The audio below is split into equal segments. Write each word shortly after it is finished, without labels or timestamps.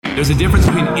There's a difference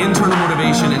between internal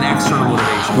motivation and external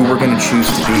motivation. Who we're going to choose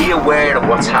to be. Be aware of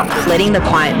what's happening. Letting the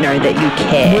client know that you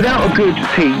care. Without a good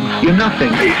team, you're nothing.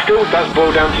 It still does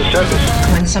boil down to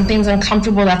service. When something's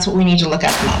uncomfortable, that's what we need to look at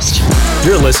the most.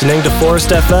 You're listening to Forest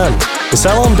FM, the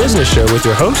Salon Business Show with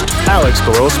your host, Alex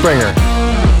Bélisle-Springer.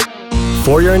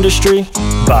 For your industry,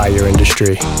 by your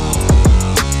industry.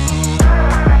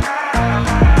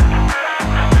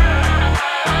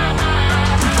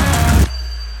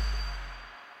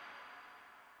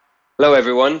 Hello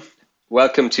everyone,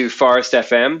 welcome to Forest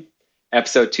FM,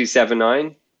 episode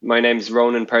 279. My name is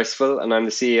Ronan Perceval and I'm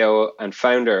the CEO and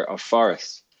founder of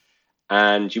Forest.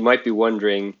 And you might be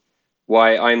wondering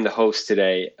why I'm the host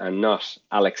today and not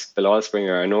Alex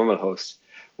Bélisle-Springer, our normal host.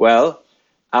 Well,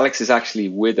 Alex is actually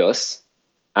with us,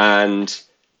 and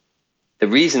the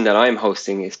reason that I'm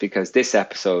hosting is because this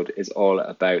episode is all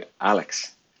about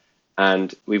Alex.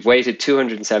 And we've waited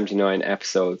 279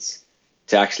 episodes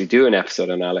to actually do an episode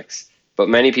on Alex. But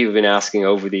many people have been asking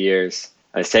over the years,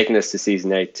 and it's taken us to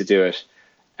season 8 to do it.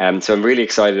 So I'm really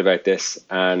excited about this,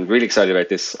 and really excited about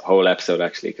this whole episode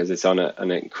actually, because it's on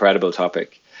an incredible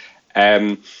topic.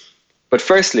 But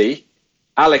firstly,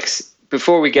 Alex,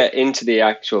 before we get into the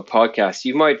actual podcast,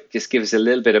 you might just give us a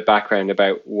little bit of background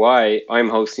about why I'm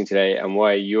hosting today and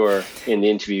why you're in the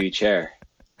interviewee chair.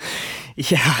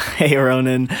 Yeah. Hey,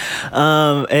 Ronan.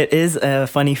 It is a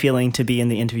funny feeling to be in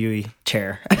the interviewee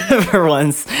chair for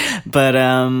once. But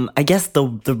I guess the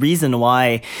reason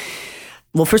why,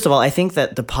 well, first of all, I think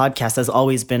that the podcast has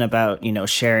always been about,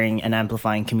 sharing and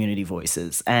amplifying community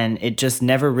voices. And it just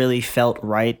never really felt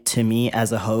right to me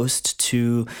as a host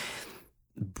to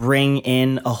bring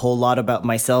in a whole lot about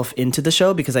myself into the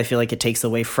show, because I feel like it takes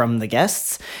away from the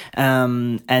guests.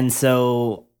 And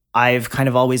so I've kind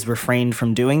of always refrained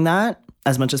from doing that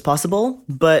as much as possible.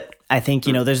 But I think,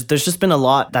 there's just been a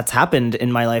lot that's happened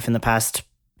in my life in the past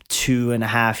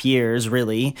 2.5 years,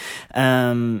 really.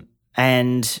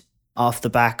 And off the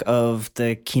back of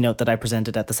the keynote that I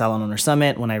presented at the Salon Owner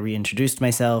Summit, when I reintroduced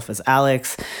myself as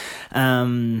Alex,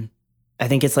 I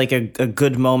think it's like a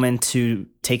good moment to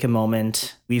take a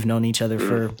moment. We've known each other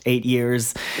for 8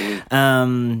 years.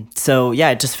 So yeah,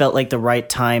 it just felt like the right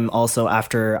time also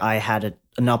after I had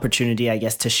an opportunity, I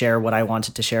guess, to share what I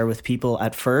wanted to share with people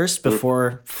at first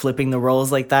before flipping the roles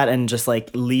like that and just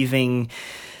like leaving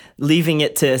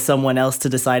it to someone else to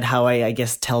decide how I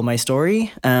guess, tell my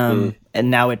story. And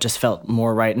now it just felt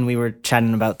more right. And we were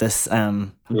chatting about this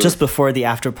just before the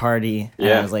after party. And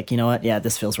I was like, you know what? Yeah,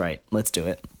 this feels right. Let's do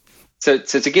it. So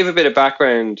to give a bit of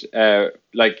background,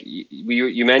 like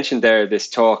you mentioned there, this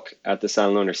talk at the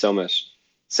Salon Owner Summit.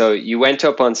 So you went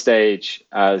up on stage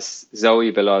as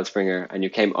Zoe Bélisle-Springer and you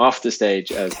came off the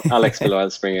stage as Alex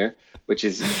Bélisle-Springer, which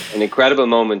is an incredible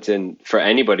moment for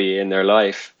anybody in their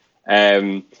life.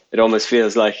 It almost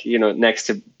feels like, next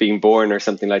to being born or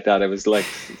something like that. It was like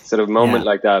sort of moment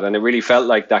like that. And it really felt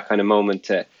like that kind of moment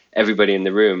to everybody in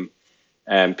the room.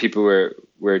 People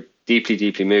were deeply,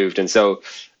 deeply moved. And so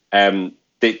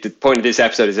the point of this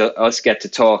episode is us get to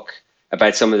talk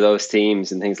about some of those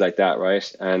themes and things like that,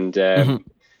 right? And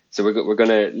so we're going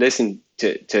to listen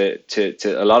to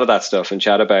a lot of that stuff and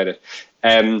chat about it.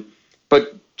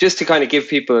 But just to kind of give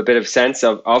people a bit of sense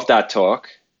of that talk,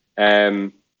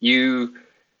 you,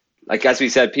 like as we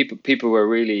said, people were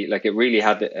really, like, it really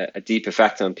had a deep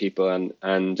effect on people,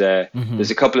 and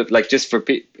there's a couple of, like, just for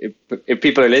if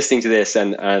people are listening to this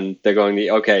and they're going,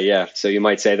 okay, yeah, so you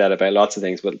might say that about lots of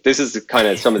things, but this is kind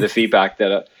of some of the feedback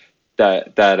that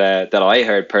I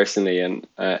heard personally, and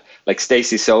like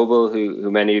Stacey Sobel,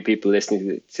 who many people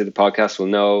listening to the podcast will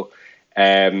know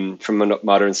from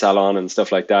Modern Salon and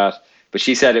stuff like that. But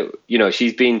she said,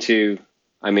 she's been to,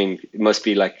 it must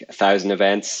be like 1,000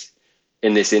 events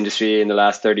in this industry in the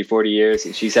last 30, 40 years.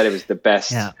 And she said it was the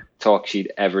best talk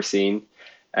she'd ever seen.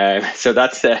 So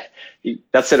that's sort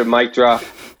of mic drop.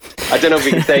 I don't know if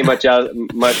we can say much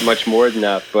more than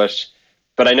that,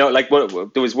 but I know, like,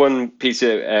 there was one piece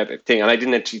of thing, and I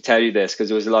didn't actually tell you this because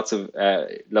there was lots of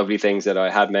lovely things that I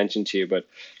had mentioned to you, but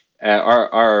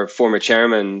our former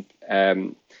chairman,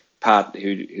 Pat,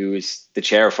 who was the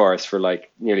chair for us for like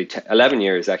nearly 11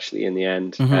 years actually in the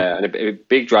end, and a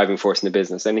big driving force in the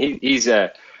business. And he's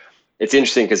it's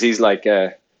interesting because he's like,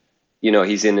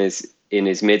 he's in his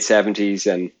mid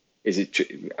 70s and is a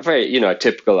very, a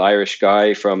typical Irish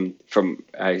guy from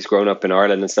he's grown up in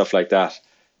Ireland and stuff like that.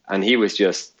 And he was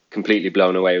just completely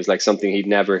blown away. It was like something he'd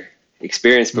never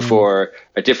experienced before,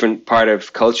 a different part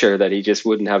of culture that he just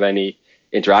wouldn't have any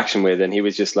interaction with. And he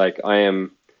was just like,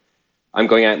 I'm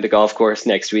going out in the golf course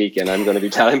next week and I'm going to be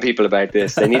telling people about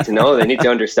this. They need to know, they need to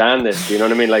understand this. You know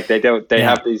what I mean? Like they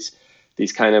have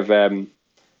these kind of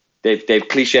they've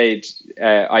cliched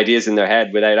ideas in their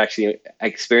head without actually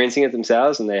experiencing it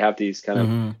themselves, and they have these kind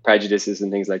of prejudices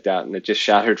and things like that, and it just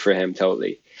shattered for him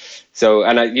totally. So,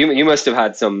 and you must have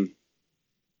had some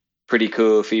pretty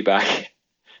cool feedback,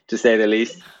 to say the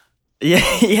least.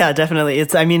 Yeah, definitely.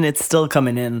 It's still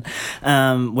coming in,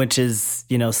 which is,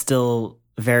 still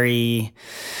very,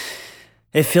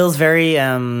 it feels very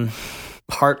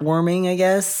heartwarming, I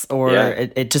guess, or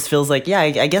it just feels like,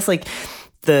 I guess like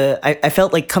I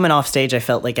felt like coming off stage, I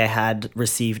felt like I had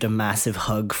received a massive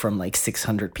hug from like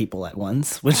 600 people at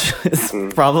once, which is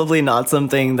probably not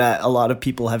something that a lot of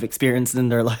people have experienced in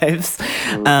their lives.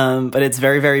 But it's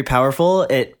very, very powerful.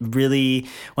 It really,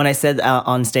 when I said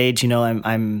on stage,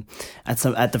 I'm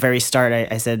at the very start,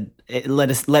 I said,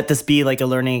 let this be like a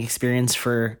learning experience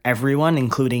for everyone,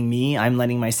 including me. I'm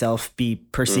letting myself be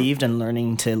perceived and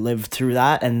learning to live through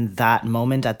that. And that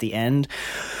moment at the end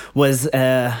was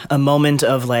a moment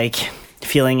of like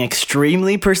feeling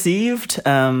extremely perceived.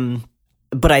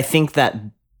 But I think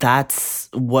that's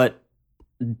what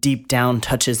deep down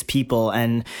touches people,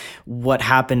 and what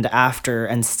happened after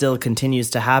and still continues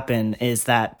to happen is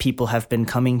that people have been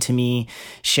coming to me,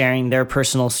 sharing their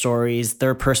personal stories,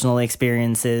 their personal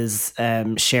experiences,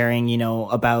 sharing,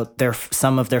 about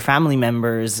some of their family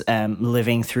members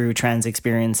living through trans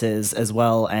experiences as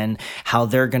well, and how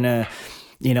they're gonna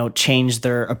change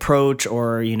their approach,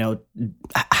 or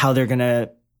how they're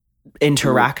gonna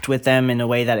interact with them in a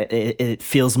way that it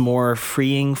feels more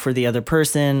freeing for the other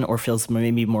person, or feels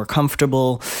maybe more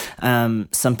comfortable.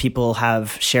 Some people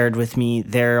have shared with me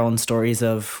their own stories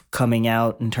of coming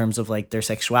out in terms of like their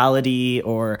sexuality,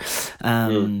 or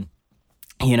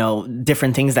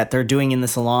different things that they're doing in the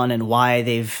salon and why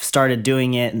they've started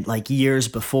doing it like years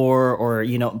before, or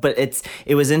but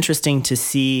it was interesting to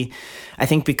see. I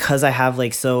think because I have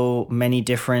like so many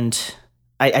different,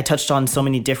 I touched on so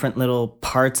many different little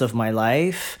parts of my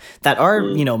life that are,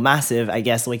 massive, I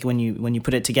guess. Like when you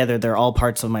put it together, they're all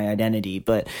parts of my identity.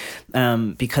 But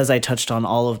because I touched on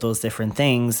all of those different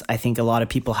things, I think a lot of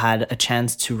people had a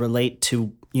chance to relate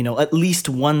to, at least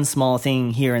one small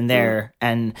thing here and there.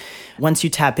 And once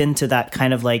you tap into that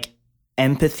kind of like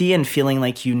empathy and feeling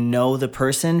like the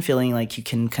person, feeling like you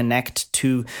can connect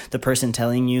to the person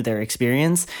telling you their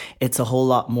experience, it's a whole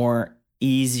lot more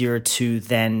easier to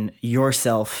then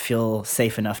yourself feel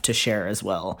safe enough to share as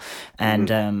well.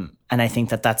 And I think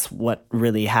that's what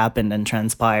really happened and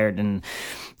transpired, and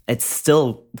it's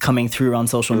still coming through on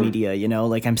social media,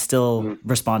 like I'm still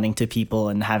responding to people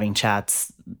and having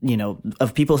chats,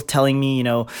 of people telling me,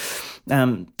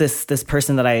 this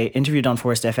person that I interviewed on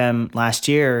Forest FM last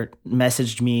year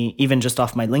messaged me even just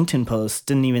off my LinkedIn post,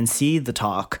 didn't even see the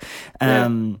talk.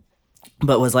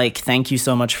 But was like, thank you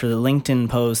so much for the LinkedIn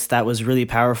post. That was really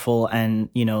powerful. And,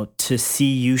 to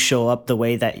see you show up the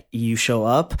way that you show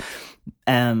up,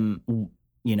 you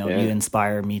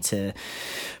inspire me to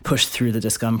push through the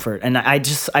discomfort. And I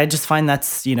just find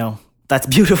that's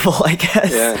beautiful, I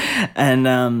guess. Yeah.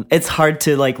 And it's hard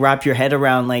to like wrap your head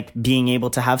around like being able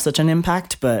to have such an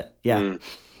impact. But yeah.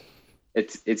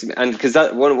 It's and because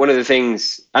that one of the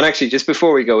things, and actually just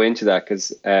before we go into that,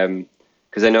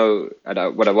 because I know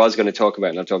what I was going to talk about,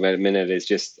 and I'll talk about in a minute, is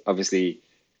just obviously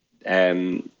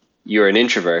you're an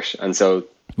introvert. And so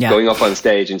going up on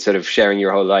stage and sort of sharing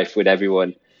your whole life with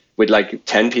everyone, with like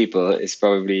 10 people, is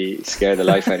probably scare the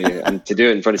life out of you. And to do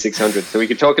it in front of 600. So we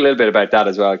could talk a little bit about that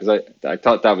as well, because I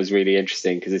thought that was really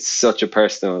interesting, because it's such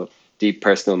a deep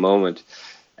personal moment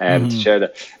to share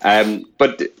that.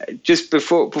 But just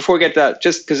before we get to that,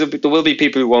 just because there will be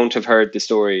people who won't have heard the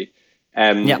story,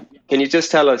 can you just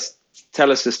tell us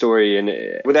the story,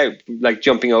 and without like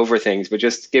jumping over things, but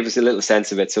just give us a little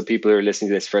sense of it, so people who are listening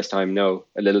to this first time know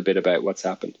a little bit about what's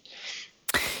happened.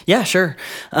 Yeah, sure.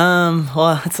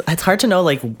 Well, it's hard to know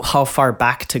like how far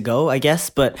back to go, I guess,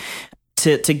 but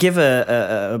to give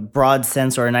a broad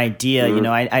sense or an idea,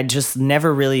 I just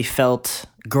never really felt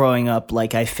growing up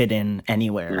like I fit in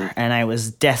anywhere, and I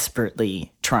was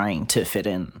desperately trying to fit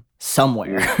in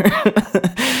somewhere.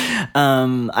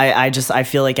 I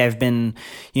feel like I've been,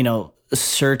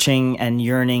 searching and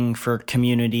yearning for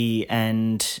community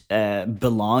and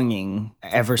belonging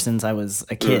ever since I was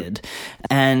a kid.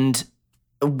 And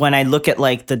when I look at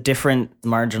like the different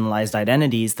marginalized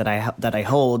identities that I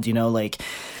hold, like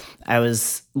I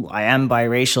am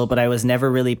biracial, but I was never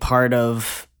really part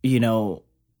of,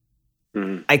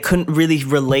 I couldn't really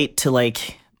relate to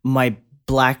like my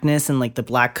blackness and like the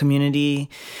black community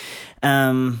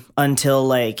until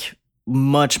like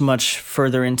much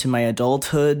further into my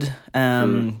adulthood.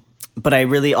 But I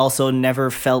really also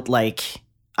never felt like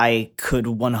I could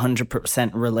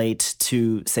 100% relate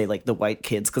to, say, like the white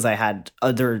kids, because I had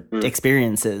other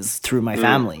experiences through my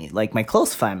family, like my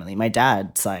close family, my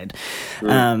dad's side.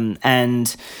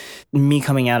 And me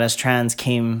coming out as trans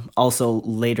came also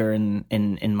later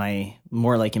in my,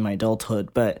 more like in my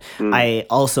adulthood. But I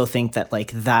also think that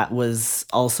like that was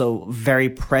also very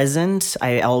present.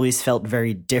 I always felt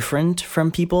very different from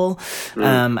people.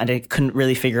 And I couldn't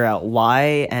really figure out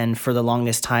why. And for the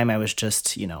longest time, I was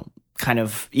just, you know, kind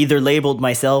of either labeled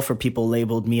myself or people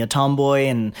labeled me a tomboy,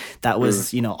 and that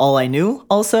was you know, all I knew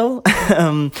also,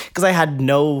 because I had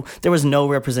there was no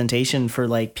representation for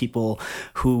like people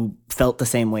who felt the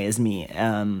same way as me.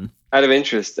 Out of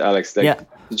interest, Alex, like,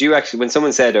 did you actually, when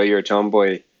someone said, oh, you're a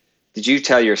tomboy, did you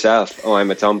tell yourself, oh, I'm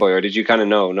a tomboy, or did you kind of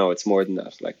know, no, it's more than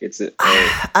that? Like, it's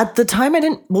at the time I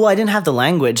didn't have the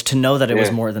language to know that it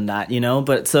was more than that, you know,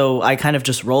 but so I kind of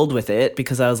just rolled with it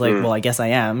because I was like, well, I guess I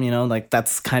am, you know, like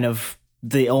that's kind of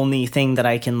the only thing that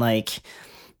I can like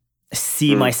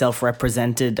see myself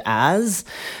represented as.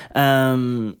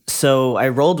 So I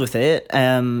rolled with it.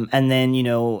 And then, you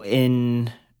know, in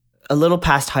a little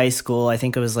past high school, I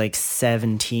think it was like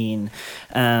 17,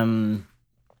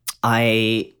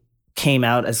 I came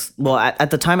out as, well, at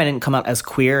the time I didn't come out as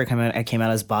queer. I came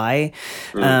out as bi.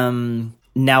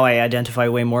 Now I identify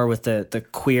way more with the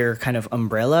queer kind of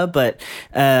umbrella, but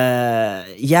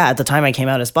at the time I came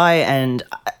out as bi, and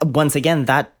once again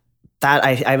that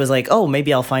I was like, oh,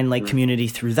 maybe I'll find like community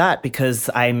through that, because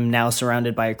I'm now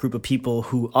surrounded by a group of people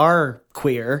who are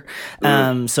queer.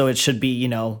 So it should be, you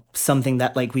know, something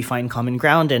that like we find common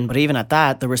ground in. But even at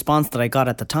that, the response that I got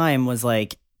at the time was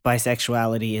like,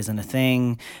 bisexuality isn't a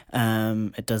thing,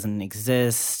 it doesn't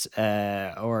exist,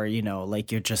 or, you know,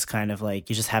 like you're just kind of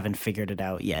like, you just haven't figured it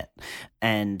out yet.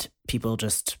 And people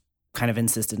just kind of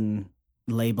insisted in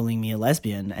labeling me a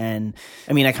lesbian. And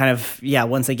I mean, I kind of,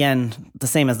 once again, the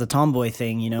same as the tomboy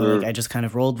thing, you know, like I just kind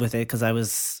of rolled with it because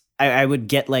I would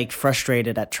get like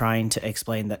frustrated at trying to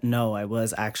explain that no, I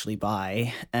was actually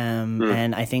bi.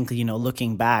 And I think, you know,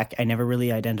 looking back, I never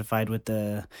really identified with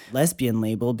the lesbian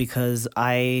label because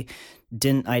I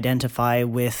didn't identify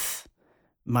with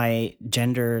my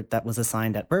gender that was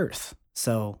assigned at birth.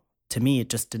 So to me, it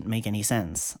just didn't make any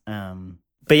sense.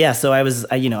 But yeah, so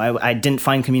I didn't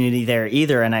find community there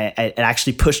either. And it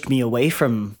actually pushed me away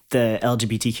from the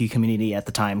LGBTQ community at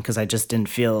the time because I just didn't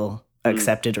feel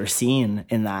accepted or seen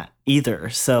in that either.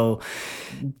 So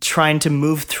trying to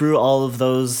move through all of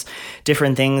those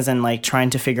different things and like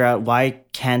trying to figure out, why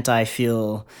can't I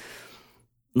feel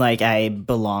like I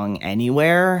belong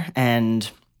anywhere? And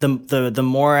the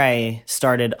more I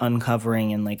started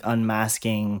uncovering and like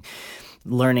unmasking,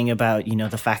 learning about, you know,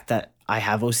 the fact that I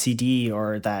have OCD,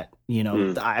 or that, you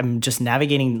know, I'm just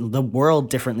navigating the world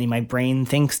differently. My brain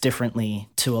thinks differently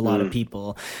to a lot of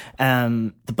people.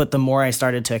 But the more I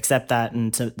started to accept that,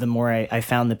 and the more I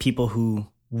found the people who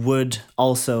would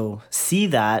also see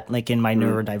that, like in my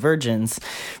neurodivergence,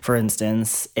 for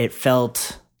instance, it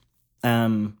felt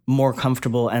more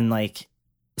comfortable, and like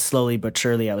slowly but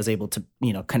surely I was able to,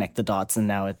 you know, connect the dots, and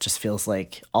now it just feels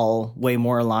like all way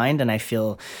more aligned, and I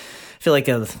feel like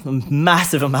a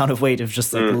massive amount of weight have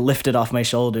just like lifted off my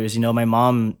shoulders. You know, my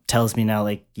mom tells me now,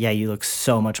 like, yeah, you look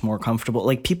so much more comfortable.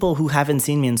 Like people who haven't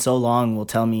seen me in so long will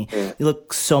tell me you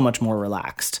look so much more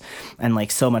relaxed and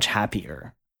like so much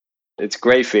happier. It's a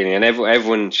great feeling, and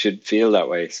everyone should feel that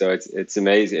way. So it's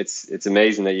amazing. It's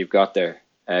amazing that you've got there,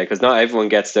 because not everyone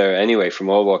gets there anyway, from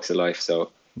all walks of life.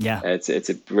 So yeah, it's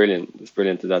brilliant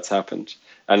that that's happened.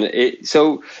 And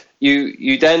so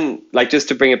you then, like, just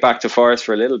to bring it back to Forest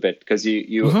for a little bit, because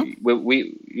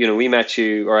we met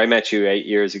you, or I met you 8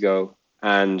 years ago,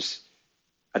 and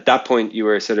at that point you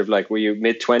were sort of like, were you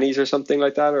mid-20s or something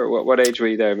like that, or what age were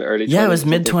you there? Early 20s? Yeah, I was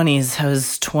mid-20s. I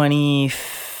was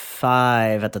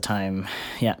 25 at the time.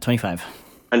 Yeah, 25.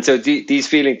 And so these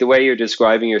feelings, the way you're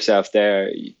describing yourself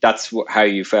there, that's how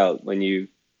you felt when you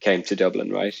came to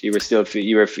Dublin, right? You were still,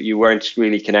 you weren't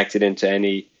really connected into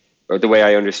any, or the way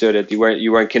I understood it, you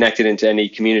weren't connected into any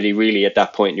community really at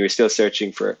that point. You were still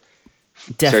searching for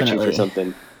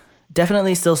something.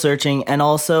 Definitely still searching. And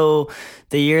also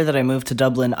the year that I moved to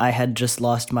Dublin, I had just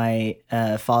lost my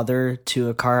father to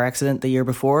a car accident the year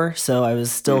before. So I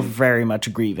was still very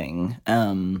much grieving.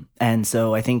 And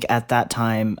so I think at that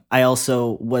time, I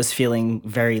also was feeling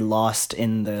very lost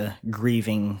in the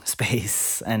grieving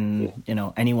space. And, you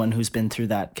know, anyone who's been through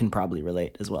that can probably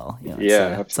relate as well. You know,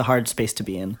 it's a hard space to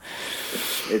be in.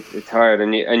 It's hard.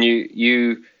 And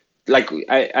you like,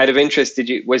 out of interest,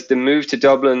 was the move to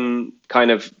Dublin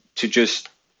kind of to just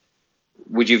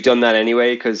would you have done that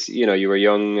anyway because you were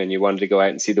young and you wanted to go out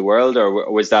and see the world,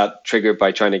 or was that triggered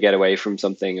by trying to get away from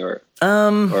something, or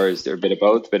is there a bit of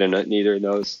both, bit of neither of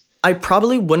those? I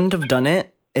probably wouldn't have done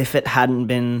it if it hadn't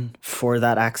been for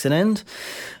that accident,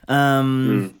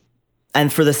 and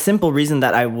for the simple reason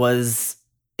that I was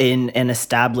in an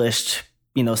established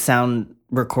sound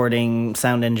recording,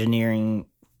 sound engineering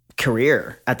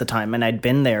career at the time, and I'd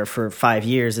been there for 5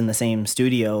 years in the same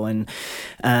studio, and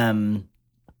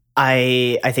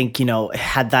I think,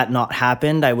 had that not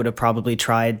happened, I would have probably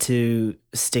tried to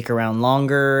stick around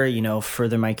longer,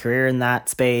 further my career in that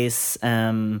space.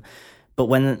 But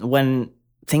when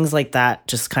things like that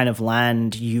just kind of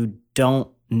land, you don't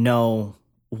know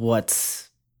what's,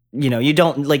 you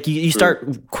don't you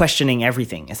start questioning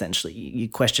everything. Essentially, you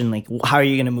question how are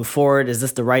you going to move forward? Is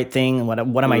this the right thing? What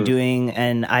am I doing?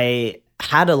 And I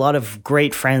had a lot of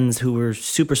great friends who were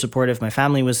super supportive. My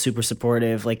family was super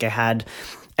supportive. I had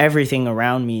everything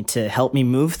around me to help me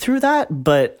move through that,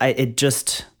 but I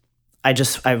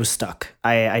was stuck.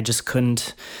 I just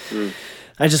couldn't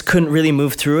really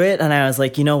move through it. And I was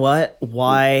like, you know what?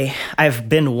 Why? I've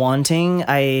been wanting,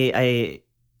 I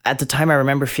at the time I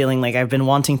remember feeling like I've been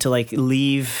wanting to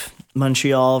leave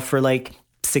Montreal for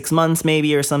 6 months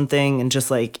maybe or something, and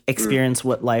just experience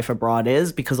what life abroad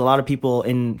is, because a lot of people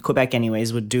in Quebec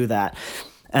anyways would do that.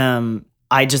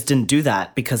 I just didn't do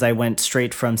that because I went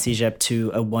straight from CEGEP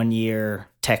to a 1-year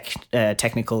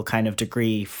technical kind of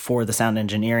degree for the sound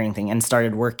engineering thing, and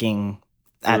started working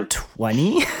at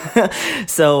 20.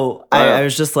 So I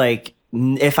was just like,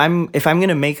 if I'm going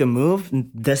to make a move,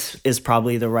 this is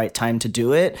probably the right time to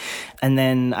do it. And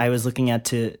then I was looking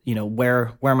at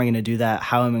where am I going to do that?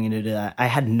 How am I going to do that? I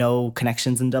had no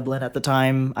connections in Dublin at the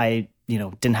time. I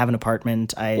didn't have an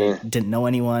apartment. I didn't know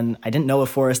anyone. I didn't know a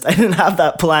forest. I didn't have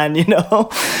that plan,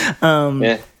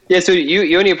 Yeah, so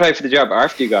you only applied for the job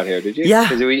after you got here, did you? Yeah.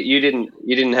 Because you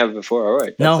didn't have it before, all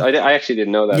right. No. I actually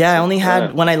didn't know that. Yeah, I only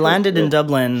had, when I landed in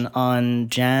Dublin on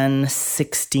Jan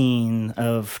 16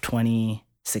 of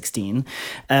 2016,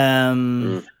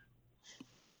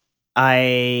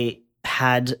 I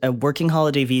had a working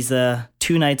holiday visa,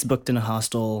 2 nights booked in a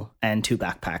hostel, and 2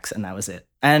 backpacks, and that was it.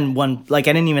 And one, I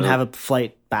didn't even have a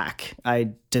flight back. I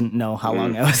didn't know how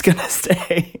long I was going to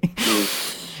stay.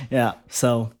 Yeah,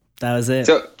 so that was it.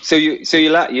 So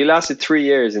you lasted 3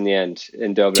 years in the end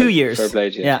in Dublin. 2 years.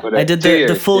 Yeah, I did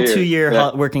the full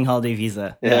 2-year working holiday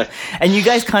visa. Yeah. And you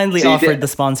guys kindly offered the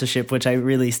sponsorship, which I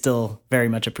really still very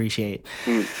much appreciate.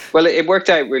 Well, it worked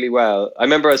out really well. I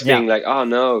remember us being like, oh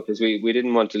no, because we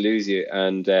didn't want to lose you.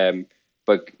 And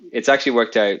but it's actually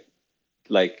worked out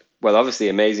obviously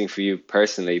amazing for you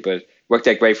personally, but worked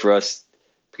out great for us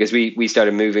because we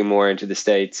started moving more into the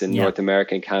States and North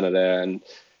America and Canada, and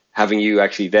having you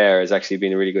actually there has actually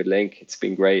been a really good link. It's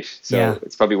been great. So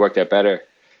it's probably worked out better.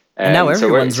 And now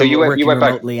everyone's working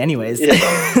remotely anyways. Yeah,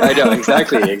 I know,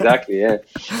 exactly, yeah.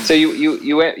 So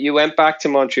you went back to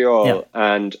Montreal,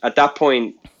 and at that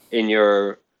point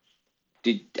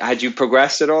had you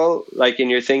progressed at all,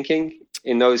 in your thinking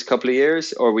in those couple of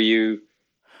years, or were you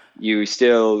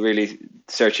still really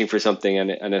searching for something,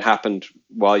 and it happened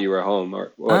while you were home,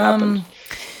 or what happened?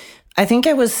 I think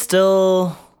I was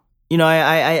still,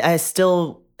 I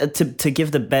still, to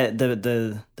give the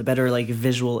better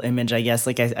visual image, I guess,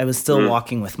 I was still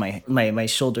walking with my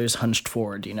shoulders hunched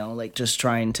forward, just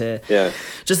trying to,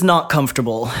 just not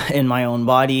comfortable in my own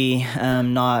body.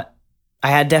 I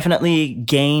had definitely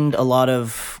gained a lot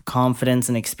of confidence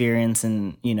and experience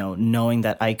in, knowing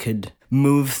that I could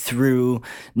move through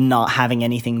not having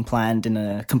anything planned in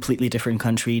a completely different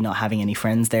country, not having any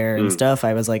friends there and stuff.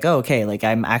 I was like, oh, okay,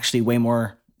 I'm actually way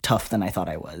more tough than I thought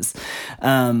I was.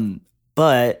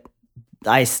 But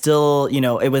I still,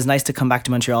 it was nice to come back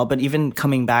to Montreal, but even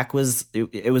coming back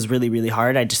it was really, really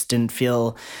hard. I just didn't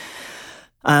feel,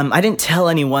 I didn't tell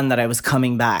anyone that I was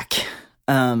coming back.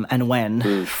 And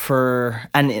when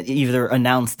and either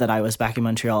announced that I was back in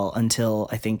Montreal until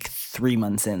I think 3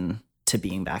 months in to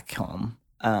being back home.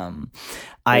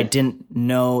 I didn't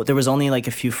know, there was only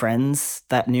a few friends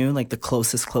that knew, the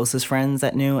closest friends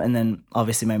that knew. And then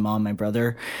obviously my mom, my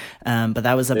brother. But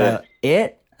that was about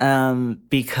it.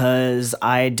 Because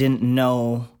I didn't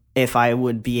know if I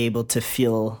would be able to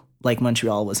feel like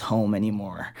Montreal was home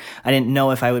anymore. I didn't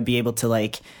know if I would be able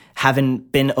to having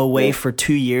been away for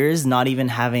 2 years, not even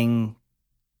having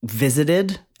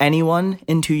visited anyone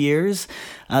in 2 years.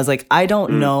 I was like, I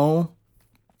don't know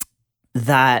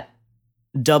that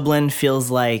Dublin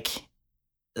feels like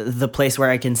the place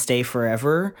where I can stay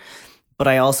forever. But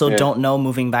I also don't know,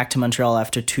 moving back to Montreal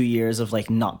after 2 years of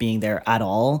not being there at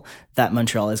all, that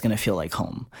Montreal is going to feel like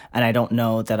home. And I don't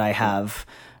know that I have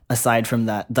aside from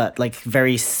that like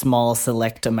very small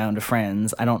select amount of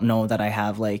friends, I don't know that I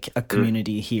have like a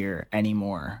community here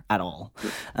anymore at all.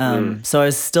 So I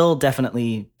was still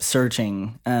definitely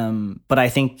searching. But I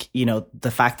think, you know,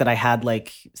 the fact that I had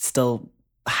like still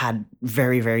had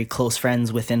very, very close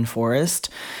friends within Forest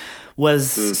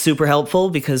was super helpful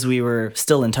because we were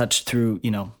still in touch through,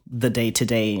 you know, the day to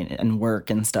day and work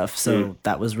and stuff. So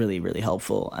that was really, really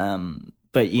helpful.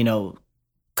 But, you know,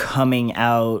 coming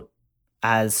out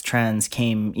as trans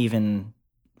came even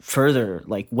further,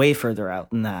 like way further out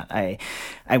than that.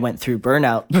 I went through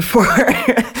burnout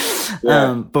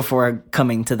before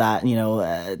coming to that. You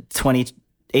know,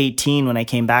 2018 when I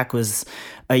came back was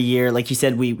a year, like you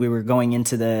said, we were going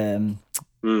into the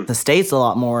States a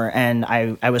lot more, and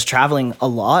I was traveling a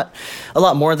lot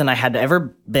more than I had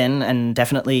ever been, and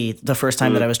definitely the first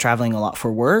time that I was traveling a lot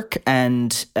for work.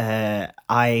 And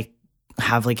I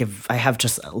have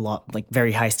just a lot, like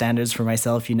very high standards for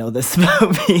myself. You know this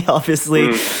about me, obviously.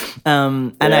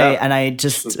 I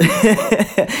just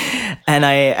and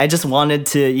I just wanted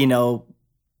to, you know,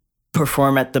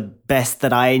 perform at the best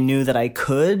that I knew that I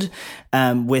could,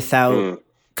 without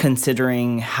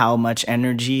considering how much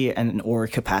energy and or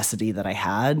capacity that I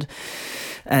had.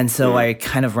 And so I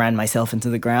kind of ran myself into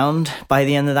the ground by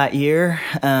the end of that year.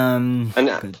 So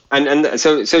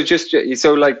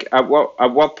like at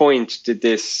what point did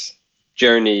this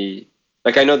journey,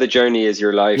 like I know the journey is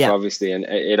your life, obviously, and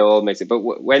it all makes it, but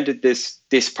when did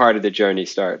this part of the journey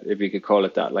start, if you could call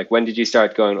it that? Like when did you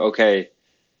start going, okay,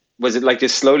 was it like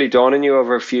just slowly dawn on you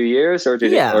over a few years, or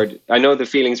did it, or I know the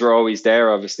feelings were always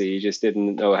there, obviously, you just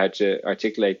didn't know how to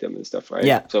articulate them and stuff, right?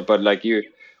 Yeah. So, but like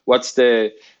what's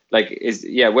the, like,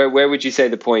 where would you say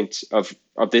the point of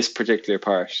this particular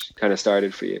part kind of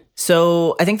started for you?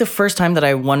 So I think the first time that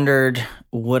I wondered,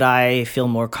 would I feel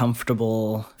more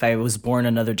comfortable if I was born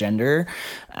another gender,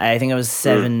 I think I was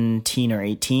 17 or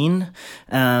 18.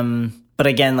 But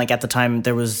again, like at the time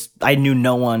I knew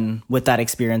no one with that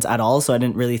experience at all. So I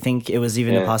didn't really think it was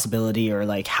even a possibility, or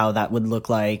like how that would look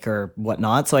like or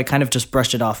whatnot. So I kind of just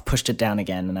brushed it off, pushed it down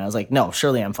again. And I was like, no,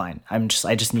 surely I'm fine. I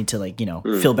just need to, like, you know,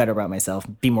 feel better about myself,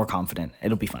 be more confident.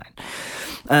 It'll be fine.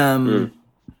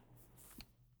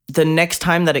 The next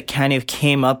time that it kind of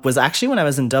came up was actually when I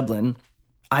was in Dublin.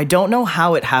 I don't know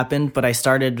how it happened, but I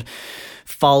started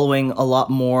following a lot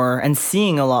more and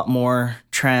seeing a lot more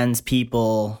trans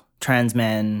people, trans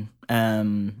men,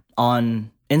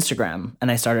 on Instagram,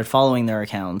 and I started following their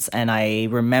accounts, and I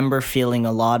remember feeling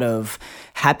a lot of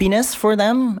happiness for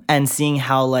them and seeing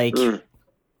how like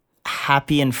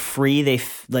happy and free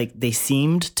they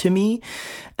seemed to me,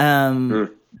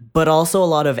 but also a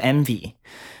lot of envy,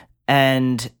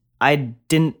 and I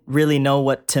didn't really know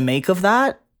what to make of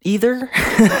that either.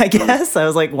 I guess I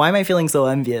was like, why am I feeling so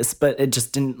envious? But it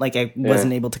just didn't, like, I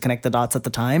wasn't able to connect the dots at the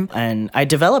time. And I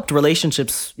developed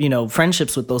relationships, you know,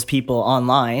 friendships with those people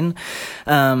online,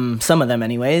 some of them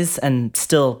anyways, and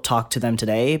still talk to them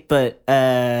today. But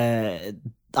I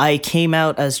came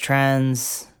out as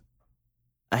trans,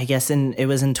 I guess it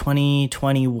was in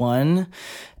 2021,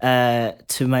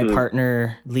 to my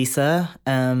partner Lisa,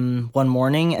 one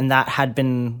morning, and I had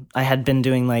been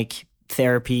doing like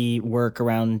therapy work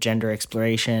around gender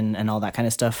exploration and all that kind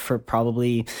of stuff for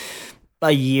probably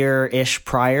a year-ish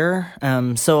prior.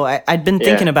 So I'd been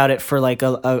thinking about it for like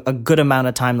a good amount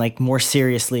of time, like more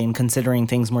seriously, and considering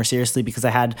things more seriously, because I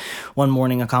had one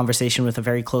morning a conversation with a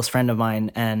very close friend of mine,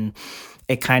 and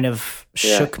it kind of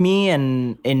shook me,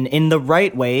 and in the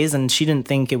right ways. And she didn't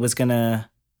think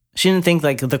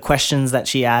like the questions that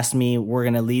she asked me were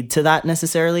going to lead to that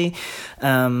necessarily.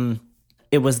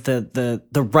 It was the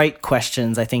right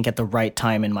questions, I think, at the right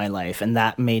time in my life, and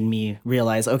that made me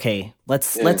realize, okay,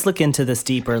 let's look into this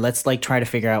deeper. Let's like try to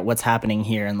figure out what's happening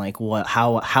here, and like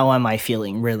how am I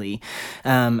feeling really,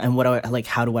 and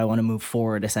how do I want to move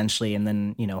forward, essentially. And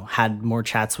then, you know, had more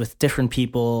chats with different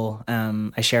people.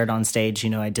 I shared on stage, you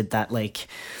know, I did that like.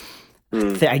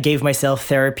 I gave myself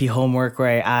therapy homework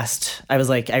where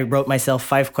I wrote myself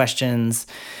 5 questions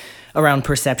around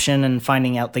perception and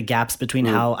finding out the gaps between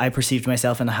how I perceived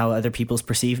myself and how other people's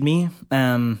perceived me.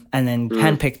 And then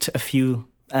handpicked a few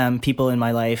people in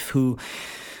my life who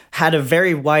had a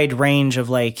very wide range of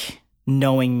like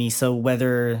knowing me. So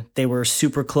whether they were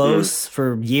super close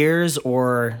for years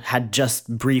or had just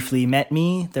briefly met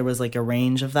me, there was like a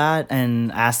range of that,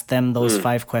 and asked them those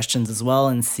 5 questions as well,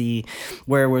 and see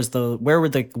where were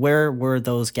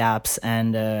those gaps.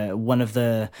 And one of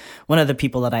the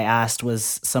people that I asked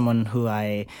was someone who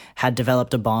I had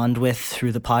developed a bond with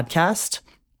through the podcast.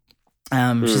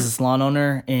 She's a salon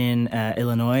owner in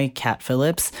Illinois, Kat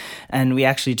Phillips, and we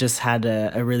actually just had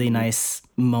a really nice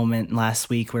moment last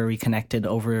week where we connected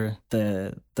over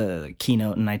the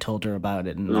keynote, and I told her about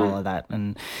it and all of that.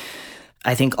 And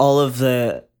I think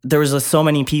there was so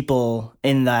many people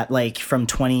in that, like from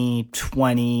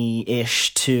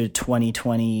 2020-ish to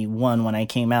 2021 when I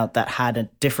came out, that had a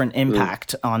different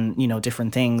impact on,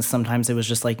 different things. Sometimes it was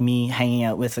just like me hanging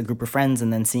out with a group of friends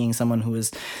and then seeing someone who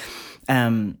was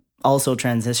also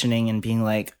transitioning and being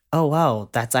like, oh, wow,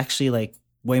 that's actually like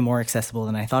way more accessible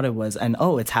than I thought it was. And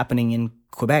it's happening in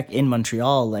Quebec, in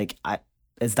Montreal. Like, how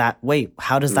does that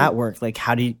work? Like,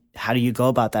 how do you go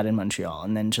about that in Montreal?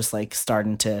 And then just like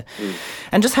starting to,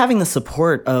 and just having the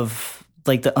support of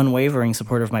like the unwavering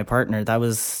support of my partner, that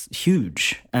was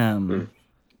huge.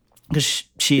 Because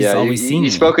she's always seen me.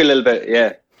 You spoke a little bit,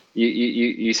 yeah.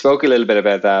 You spoke a little bit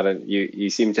about that, and you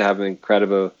seem to have an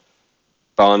incredible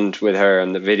bond with her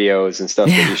and the videos and stuff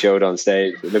that you showed on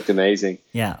stage. It looked amazing.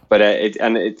 Yeah. But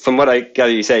from what I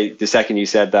gather, you say the second you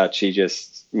said that, she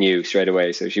just knew straight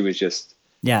away. So she was just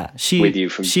with you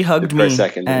from she hugged the me first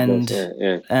second. And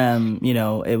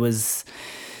it was,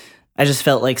 I just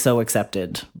felt like so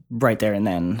accepted right there and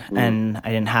then, and I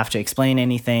didn't have to explain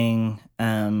anything.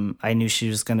 I knew she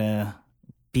was gonna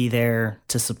be there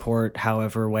to support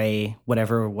whatever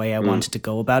way I wanted to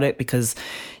go about it, because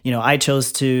I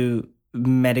chose to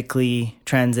medically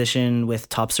transition with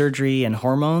top surgery and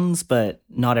hormones, but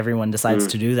not everyone decides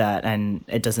to do that, and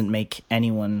it doesn't make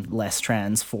anyone less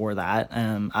trans for that.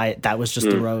 That was just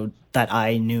the road that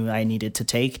I knew I needed to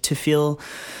take to feel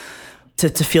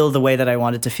the way that I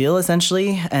wanted to feel,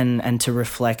 essentially, and to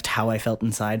reflect how I felt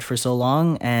inside for so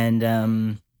long.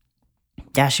 And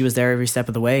she was there every step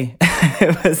of the way.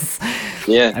 It was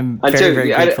I'm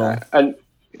very grateful. And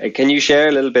can you share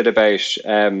a little bit about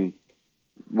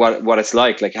what it's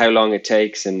like how long it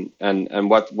takes, and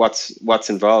what's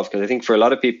involved? Because I think for a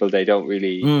lot of people, they don't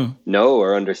really know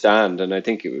or understand, and I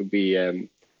think it would be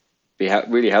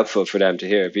really helpful for them to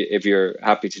hear if you're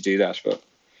happy to do that. But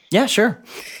yeah, sure.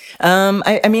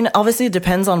 I mean, obviously it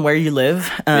depends on where you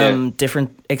live.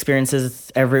 Different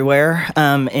experiences everywhere.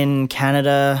 In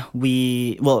Canada,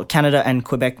 Canada and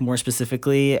Quebec more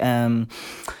specifically,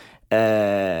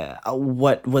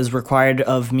 what was required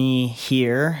of me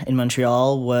here in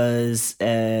Montreal was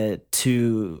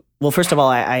first of all,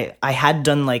 I had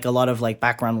done like a lot of like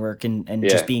background work and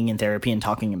just being in therapy and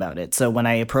talking about it. So when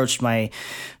I approached my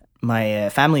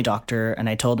family doctor and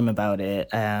I told him about it,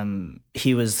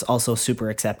 he was also super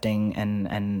accepting,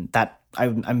 and that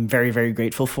I'm very, very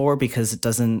grateful for, because it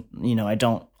doesn't, I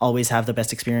don't always have the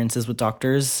best experiences with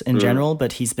doctors in general,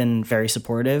 but he's been very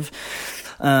supportive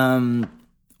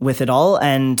with it all.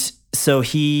 And so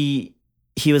he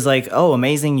was like, oh,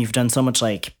 amazing, you've done so much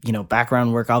like,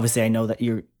 background work. Obviously, I know that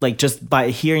you're like, just by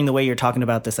hearing the way you're talking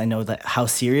about this, I know that how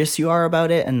serious you are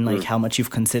about it, and like how much you've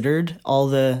considered all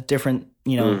the different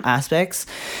aspects.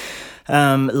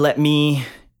 Let me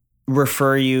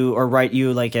refer you or write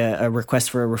you like a request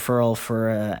for a referral for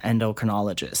an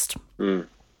endocrinologist.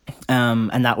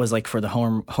 And that was like for the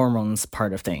hormones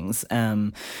part of things.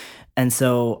 And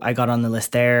so I got on the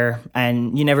list there,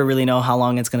 and you never really know how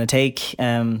long it's going to take.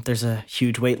 There's a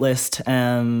huge wait list.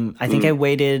 I think I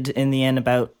waited in the end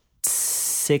about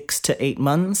 6 to 8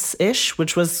 months ish,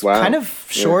 which was kind of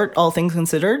short, all things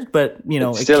considered, but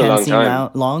it can seem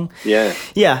long. Yeah.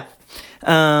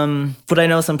 But I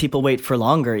know some people wait for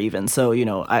longer even. So,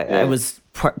 I was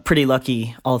pretty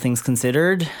lucky, all things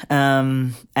considered.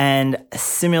 And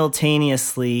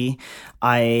simultaneously,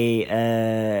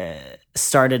 I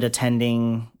started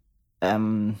attending.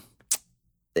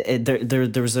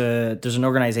 There's an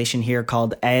organization here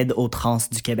called Aide aux Trans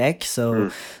du Québec, so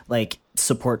like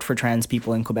support for trans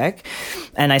people in Quebec,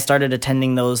 and I started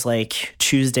attending those like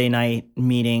Tuesday night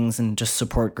meetings and just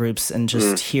support groups and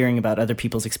just hearing about other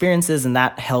people's experiences, and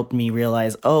that helped me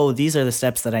realize, oh, these are the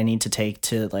steps that I need to take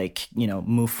to like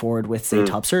move forward with say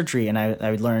top surgery. And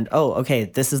I learned, oh, okay,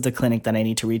 this is the clinic that I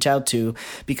need to reach out to,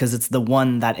 because it's the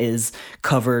one that is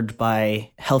covered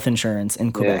by health insurance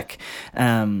in Quebec.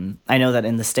 I know that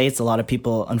in the States, a lot of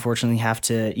people unfortunately have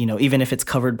to, even if it's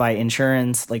covered by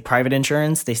insurance, like private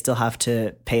insurance, they still have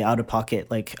to pay out of pocket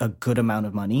like a good amount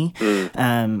of money.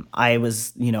 I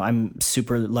was, I'm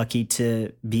super lucky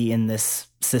to be in this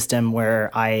system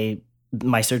where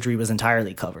my surgery was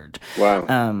entirely covered.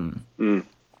 Wow.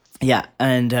 Yeah.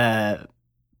 And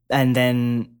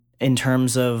then in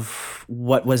terms of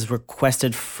what was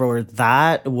requested for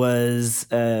that was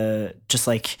just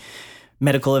like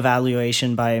medical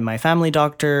evaluation by my family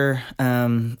doctor,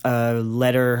 a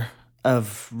letter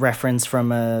of reference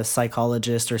from a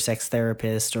psychologist or sex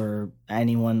therapist or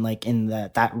anyone like in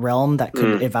that realm that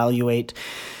could evaluate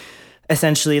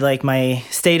essentially like my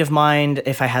state of mind,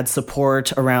 if I had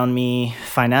support around me,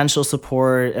 financial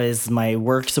support, is my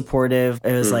work supportive?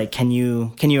 It was like, can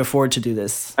you afford to do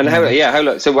this? And how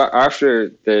long? So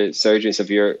after the surgery and stuff,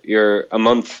 you're a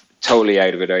month totally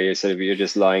out of it, are you? So you're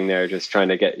just lying there, just trying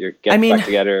to get back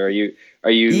together. Are you?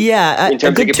 Yeah, in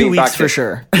terms a good of 2 being weeks back for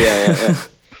sure. Yeah.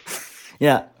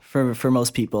 Yeah, for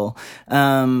most people.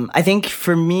 I think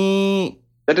for me,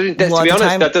 to be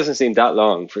honest, that doesn't seem that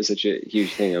long for such a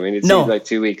huge thing. I mean, it seems like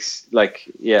 2 weeks. Like,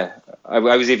 yeah, I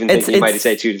was even thinking you might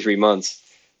say 2 to 3 months.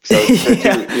 So,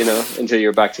 until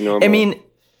you're back to normal. I mean,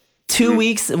 2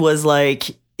 weeks was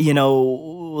like,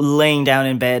 laying down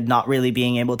in bed, not really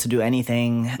being able to do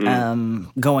anything,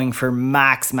 going for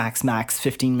max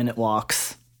 15-minute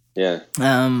walks. Yeah.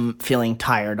 Feeling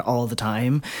tired all the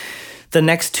time. The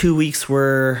next 2 weeks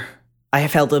were, I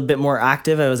felt a bit more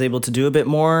active. I was able to do a bit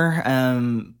more.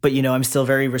 But I'm still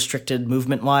very restricted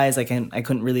movement wise. I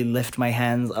couldn't really lift my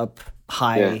hands up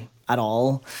high at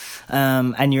all.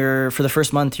 And for the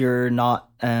first month, you're not,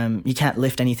 you can't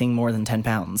lift anything more than 10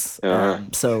 pounds.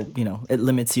 So, it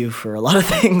limits you for a lot of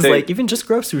things, like even just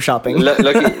grocery shopping.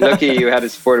 lucky you had a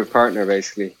supportive partner,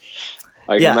 basically.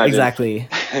 Exactly.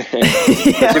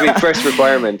 That should be first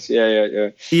requirement.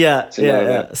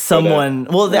 Yeah. Someone.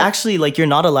 Actually, like, you're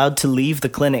not allowed to leave the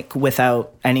clinic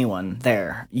without anyone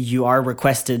there. You are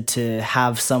requested to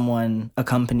have someone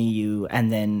accompany you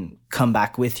and then come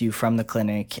back with you from the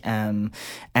clinic. And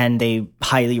they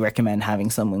highly recommend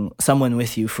having someone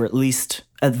with you for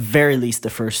at the very least the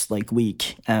first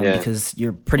week, because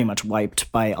you're pretty much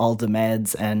wiped by all the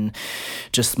meds and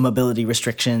just mobility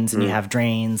restrictions, and you have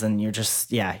drains, and you're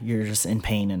just in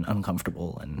pain and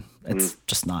uncomfortable, and it's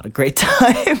just not a great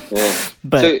time.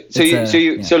 But so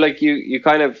you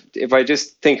kind of, if I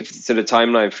just think of sort of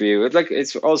timeline for you,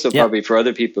 it's also probably for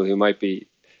other people who might be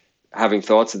having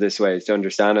thoughts of this way, is to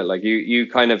understand it. Like you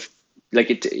kind of,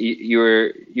 you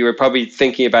were probably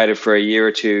thinking about it for a year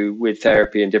or two with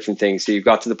therapy and different things. So you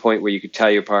got to the point where you could tell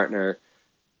your partner,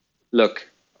 look,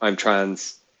 I'm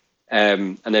trans.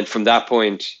 And then from that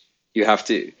point, you have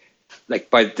to,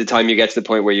 by the time you get to the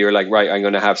point where you're like, right, I'm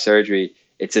going to have surgery,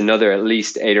 it's another at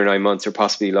least 8 or 9 months or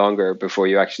possibly longer before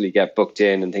you actually get booked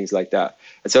in and things like that.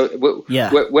 And so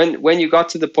when you got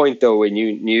to the point though, when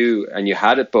you knew and you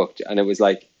had it booked and it was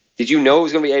like, did you know it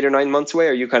was going to be 8 or 9 months away?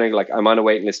 Or are you kind of like, I'm on a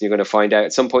waiting list and you're going to find out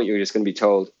at some point, you're just going to be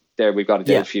told, there, we've got a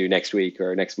date for you next week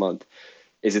or next month.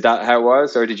 Is it that how it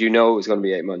was? Or did you know it was going to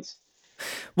be 8 months?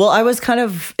 Well, I was kind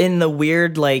of in the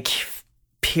weird,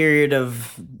 period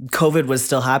of COVID was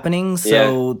still happening.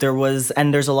 So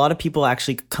there's a lot of people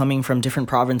actually coming from different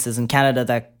provinces in Canada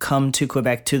that come to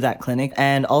Quebec to that clinic,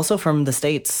 and also from the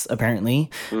States apparently.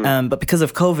 But because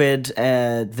of COVID,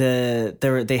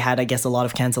 they had, I guess, a lot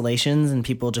of cancellations and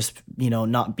people just,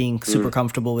 not being super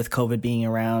comfortable with COVID being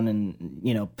around and,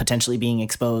 potentially being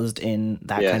exposed in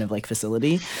that kind of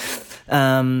facility.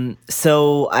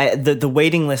 So the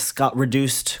waiting list got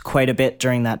reduced quite a bit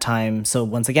during that time. So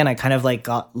once again, I kind of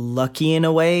got lucky in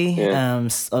a way. A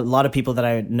lot of people that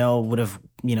I know would have,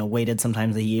 waited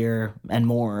sometimes a year and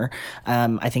more.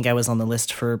 I think I was on the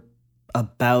list for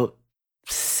about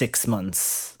 6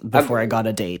 months before I got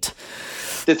a date.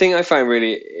 The thing I find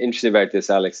really interesting about this,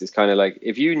 Alex, is kind of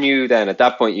if you knew then at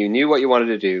that point, you knew what you wanted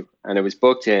to do and it was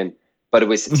booked in, but it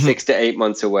was 6 to 8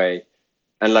 months away.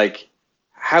 And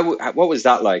what was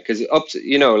that like? Because you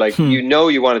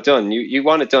want it done. You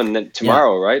want it done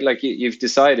tomorrow, right? You've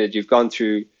decided, you've gone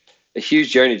through a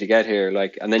huge journey to get here,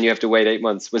 and then you have to wait 8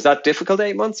 months. Was that difficult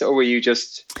 8 months, or were you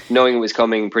just knowing it was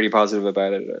coming pretty positive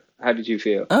about it? Or how did you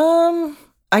feel?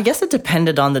 I guess it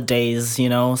depended on the days.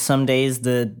 Some days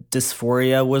the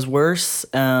dysphoria was worse,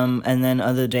 and then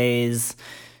other days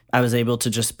I was able to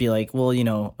just be like,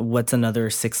 well, what's another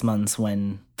 6 months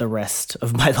when the rest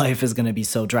of my life is going to be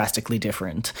so drastically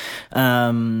different?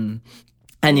 And,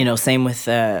 same with,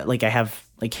 I have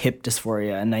hip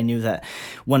dysphoria. And I knew that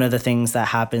one of the things that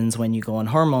happens when you go on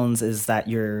hormones is that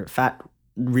your fat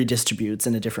redistributes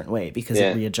in a different way because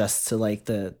it readjusts to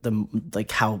the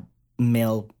how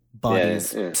male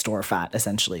bodies store fat,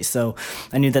 essentially. So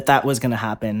I knew that was going to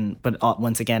happen, but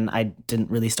once again, I didn't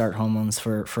really start hormones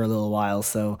for a little while.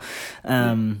 So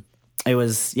it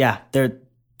was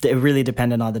it really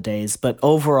depended on the days, but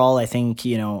overall I think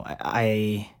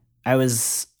I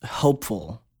was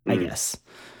hopeful, I guess.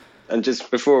 And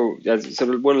just before,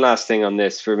 sort of one last thing on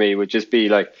this for me would just be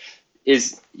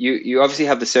is you obviously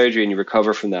have the surgery and you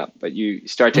recover from that, but you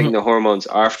start taking the hormones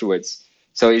afterwards.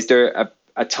 So is there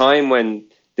a time when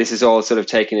this is all sort of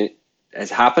has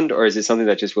happened, or is it something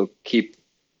that just will keep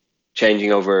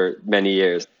changing over many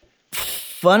years?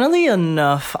 Funnily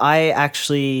enough, I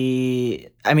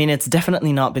mean, it's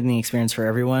definitely not been the experience for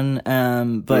everyone,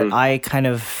 but I kind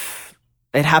of,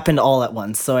 it happened all at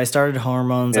once. So I started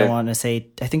hormones, I want to say,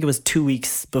 I think it was 2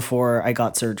 weeks before I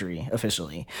got surgery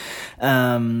officially.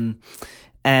 And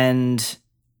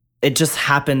it just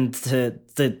happened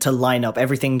to line up.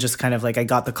 Everything just kind of like, I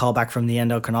got the call back from the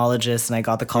endocrinologist and I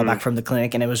got the call back from the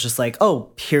clinic, and it was just like,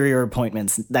 oh, here are your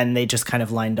appointments. Then they just kind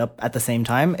of lined up at the same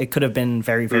time. It could have been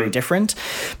very, very different,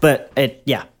 but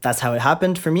that's how it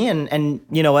happened for me. And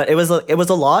you know what? It was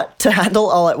a lot to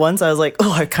handle all at once. I was like,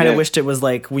 oh, I kind of wished it was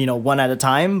like, one at a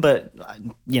time, but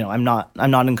I'm not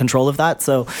in control of that.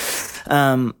 So,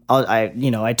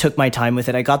 I took my time with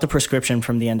it. I got the prescription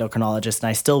from the endocrinologist and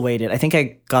I still waited. I think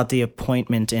I got the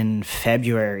appointment in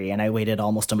February and I waited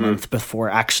almost a month before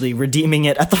actually redeeming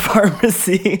it at the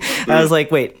pharmacy. I was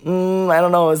like, wait, I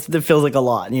don't know. It feels like a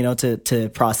lot, to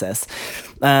process.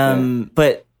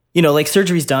 But like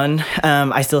surgery's done.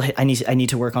 I need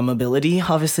to work on mobility.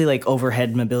 Obviously, like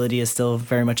overhead mobility is still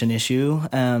very much an issue.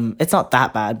 It's not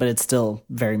that bad, but it's still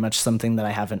very much something that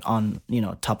I haven't on,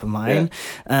 top of mind.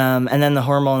 And then the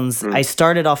hormones, I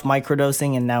started off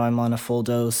microdosing and now I'm on a full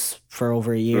dose for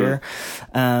over a year.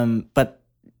 But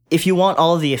if you want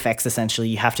all of the effects, essentially,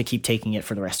 you have to keep taking it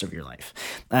for the rest of your life.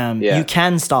 You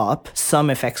can stop. Some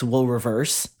effects will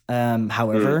reverse.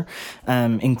 However,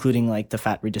 including like the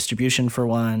fat redistribution for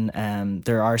one,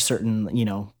 there are certain,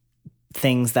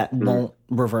 things that won't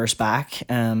reverse back,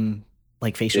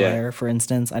 like facial hair, for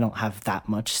instance. I don't have that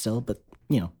much still, but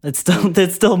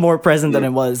it's still more present than it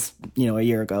was, a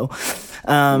year ago.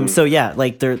 So yeah,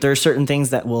 like there are certain things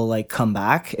that will like come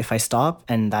back if I stop,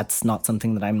 and that's not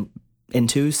something that I'm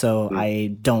into. So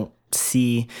I don't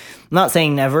see, I'm not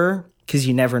saying never, because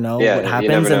you never know what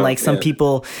happens. And like some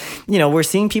people, we're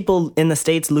seeing people in the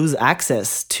States lose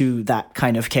access to that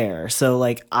kind of care. So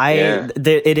like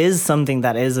it is something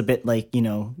that is a bit like,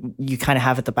 you kind of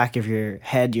have at the back of your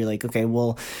head. You're like, okay,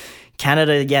 well,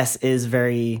 Canada, yes, is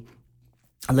very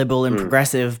liberal and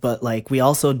progressive, but like we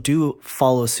also do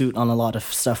follow suit on a lot of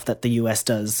stuff that the US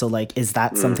does. So like, is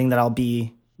that something that I'll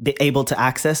be able to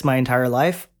access my entire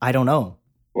life? I don't know.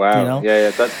 Wow.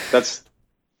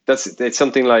 That's it's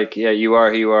something like, you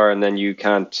are who you are, and then you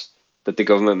can't, that the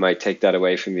government might take that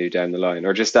away from you down the line,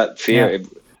 or just that fear.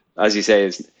 As you say,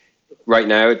 is right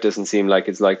now it doesn't seem like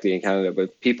it's likely in Canada,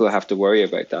 but people have to worry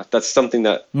about that. That's something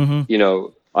that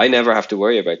I never have to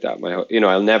worry about that.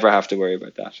 I'll never have to worry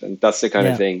about that, and that's the kind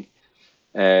of thing.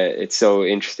 It's so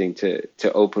interesting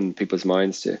to open people's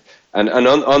minds to, and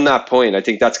on that point, I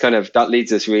think that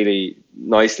leads us really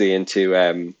nicely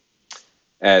into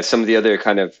some of the other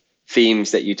kind of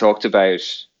themes that you talked about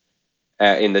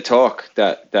in the talk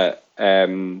that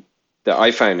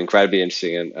I found incredibly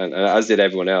interesting, and as did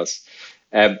everyone else.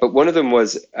 But one of them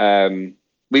was I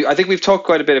think we've talked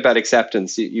quite a bit about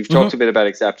acceptance. You've talked a bit about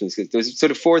acceptance. There's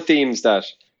sort of 4 themes that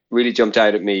really jumped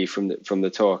out at me from the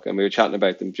talk, and we were chatting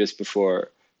about them just before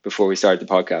we started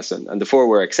the podcast. And the 4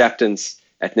 were acceptance,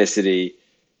 ethnicity,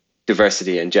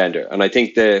 diversity, and gender. And I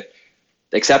think the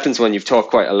acceptance one you've talked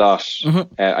quite a lot.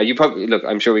 You probably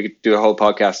I'm sure we could do a whole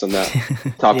podcast on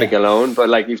that topic alone, but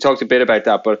like you've talked a bit about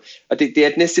that. But I think the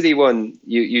ethnicity one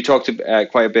you talked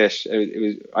quite a bit.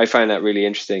 I find that really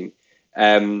interesting.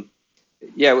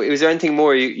 Was there anything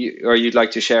more you'd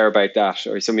like to share about that,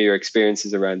 or some of your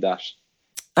experiences around that?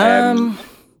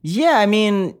 I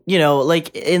mean,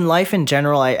 like in life in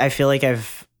general, I feel like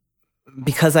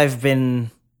because I've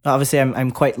been. Obviously,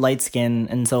 I'm quite light skinned,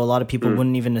 and so a lot of people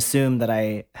wouldn't even assume that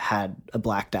I had a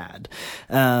black dad.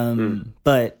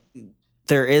 But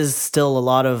there is still a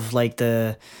lot of like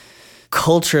the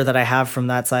culture that I have from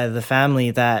that side of the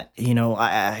family that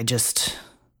I just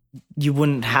you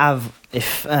wouldn't have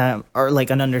if or like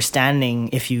an understanding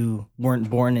if you weren't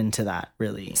born into that,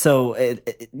 really. So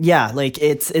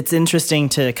it's interesting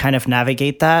to kind of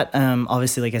navigate that.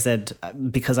 Obviously, like I said,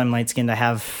 because I'm light skinned, I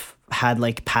have had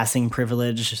like passing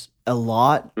privilege a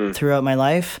lot throughout my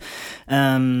life,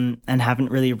 and haven't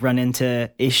really run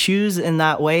into issues in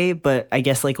that way. But I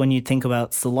guess like when you think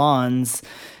about salons,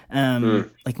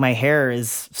 like my hair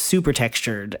is super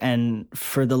textured, and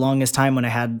for the longest time when I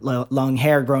had long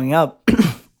hair growing up,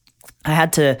 I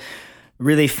had to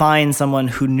really find someone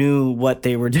who knew what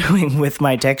they were doing with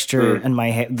my texture and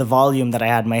the volume that I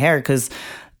had in my hair, because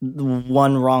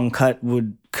one wrong cut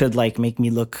could like make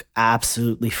me look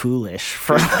absolutely foolish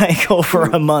for like over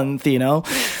a month, and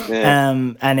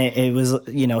it was,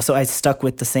 so I stuck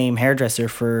with the same hairdresser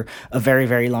for a very,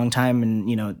 very long time,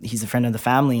 and he's a friend of the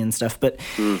family and stuff, but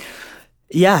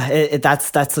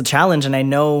that's a challenge. And I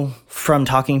know from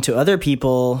talking to other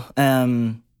people,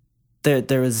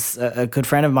 there was a good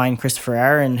friend of mine, Christopher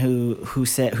Aaron, who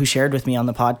shared with me on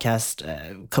the podcast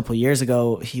a couple of years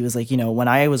ago. He was like, when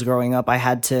I was growing up,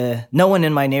 no one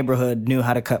in my neighborhood knew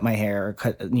how to cut my hair or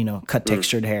cut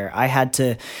textured hair. I had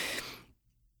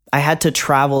to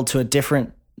travel to a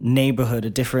different neighborhood, a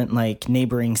different like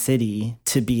neighboring city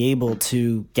to be able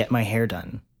to get my hair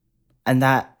done. And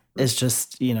that is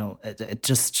just, it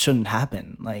just shouldn't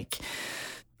happen. Like,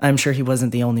 I'm sure he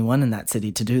wasn't the only one in that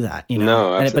city to do that,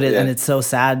 No, absolutely, and it's so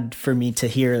sad for me to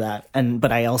hear that,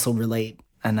 but I also relate,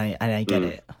 and I get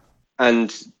it.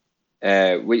 And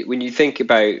when you think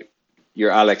about your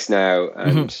Alex now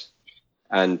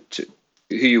and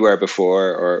who you were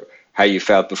before or how you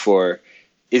felt before,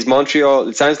 is Montreal?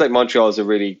 It sounds like Montreal is a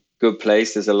really good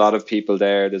place. There's a lot of people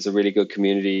there. There's a really good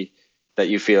community that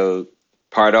you feel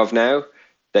part of now,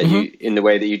 that you, in the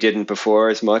way that you didn't before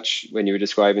as much when you were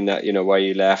describing that, why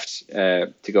you left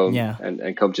to go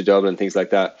and come to Dublin, things like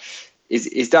that.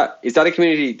 Is that a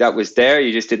community that was there,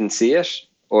 you just didn't see it?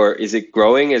 Or is it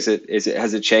growing? Has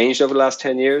it changed over the last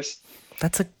 10 years?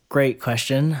 That's a great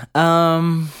question.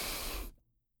 I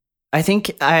think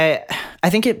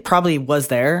it probably was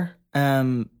there.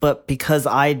 But because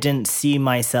I didn't see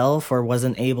myself or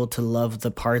wasn't able to love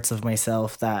the parts of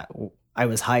myself that I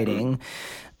was hiding,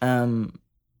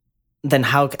 then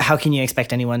how can you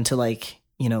expect anyone to like,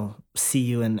 see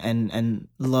you and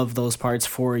love those parts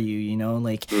for you,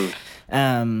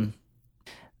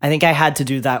 I think I had to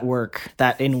do that work,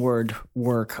 that inward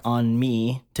work on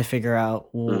me to figure out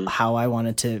how I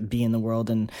wanted to be in the world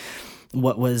and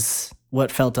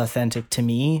what felt authentic to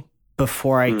me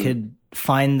before I could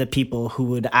find the people who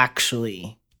would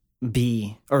actually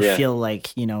be or feel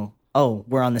like, oh,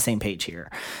 we're on the same page here.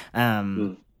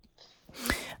 I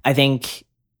think,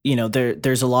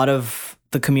 there's a lot of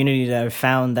the community that I've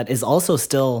found that is also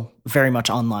still very much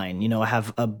online. I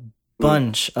have a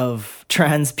bunch of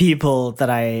trans people that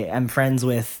I am friends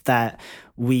with that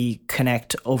we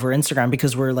connect over Instagram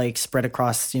because we're like spread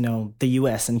across, the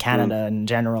US and Canada in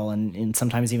general and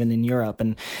sometimes even in Europe.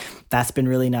 And that's been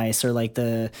really nice. Or like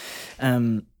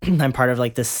I'm part of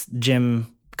like this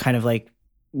gym kind of like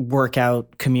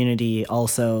workout community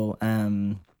also,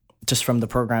 just from the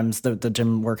programs, the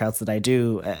gym workouts that I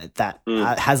do, that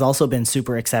has also been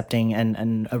super accepting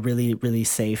and a really, really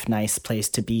safe, nice place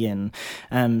to be in.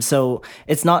 So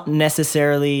it's not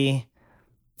necessarily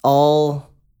all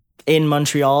in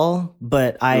Montreal,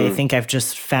 but I think I've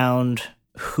just found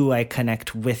who I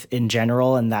connect with in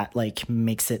general, and that like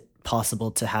makes it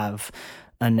possible to have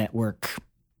a network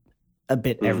a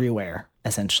bit everywhere,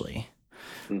 essentially,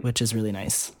 which is really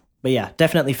nice. But yeah,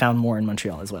 definitely found more in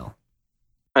Montreal as well.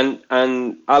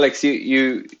 And Alex,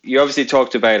 you obviously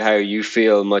talked about how you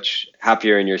feel much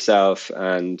happier in yourself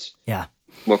and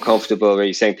more comfortable. Where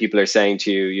you're saying people are saying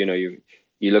to you,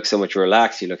 you look so much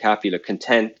relaxed, you look happy, you look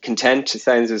content. Content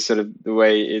sounds as sort of the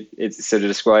way it's sort of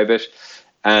describe it.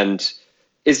 And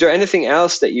is there anything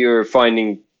else that you're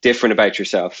finding different about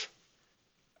yourself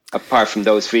apart from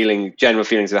those general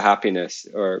feelings of happiness?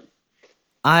 Or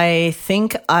I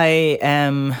think I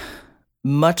am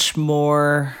much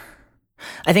more.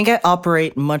 I think I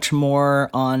operate much more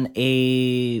on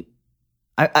I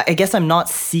guess I'm not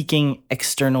seeking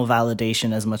external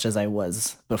validation as much as I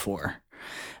was before.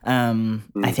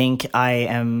 I think I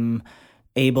am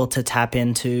able to tap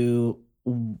into,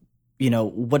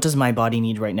 what does my body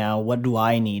need right now? What do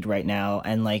I need right now?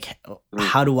 And like,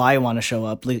 how do I want to show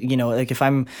up? Like if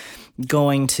I'm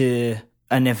going to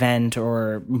an event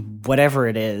or whatever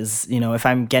it is,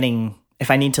 if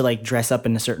I need to like dress up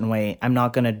in a certain way, I'm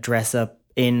not going to dress up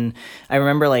I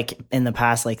remember like in the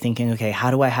past, like thinking, okay, how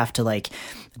do I have to like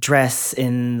dress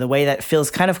in the way that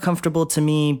feels kind of comfortable to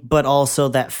me, but also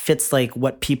that fits like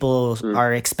what people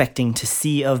are expecting to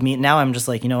see of me. Now I'm just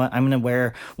like, you know what, I'm going to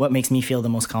wear what makes me feel the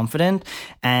most confident.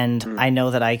 And I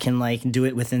know that I can like do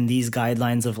it within these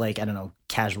guidelines of like, I don't know,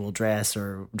 casual dress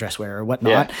or dress wear or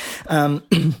whatnot. Yeah.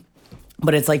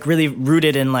 But it's like really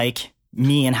rooted in like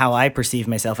me and how I perceive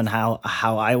myself and how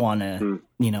I want to,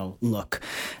 look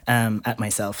at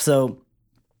myself. So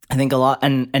I think a lot,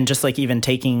 and just like even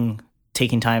taking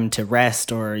time to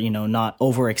rest or, not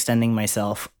overextending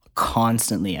myself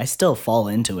constantly. I still fall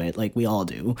into it like we all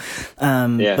do.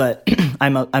 But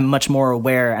I'm much more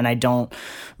aware, and I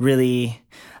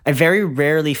very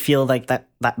rarely feel like that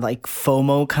like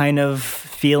FOMO kind of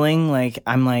feeling. Like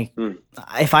I'm like,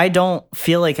 if I don't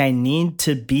feel like I need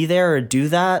to be there or do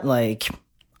that, like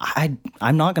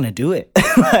I'm not gonna do it.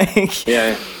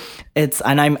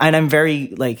 I'm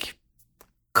very like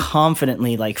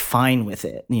confidently like fine with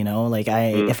it. Like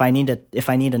if I need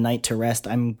a night to rest,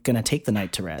 I'm gonna take the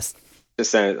night to rest.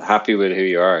 Just sound happy with who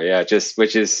you are. Yeah.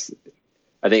 Which is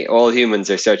I think all humans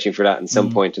are searching for that in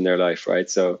some point in their life, right?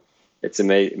 So it's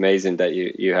amazing that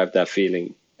you have that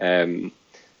feeling,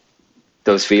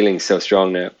 those feelings so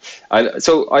strong now.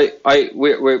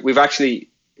 We've actually,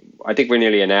 I think we're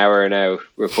nearly an hour now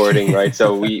recording, right?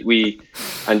 So we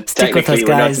and Stick with us, technically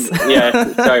guys.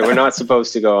 we're not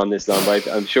supposed to go on this long, but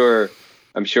I'm sure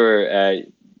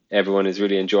everyone is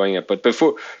really enjoying it. But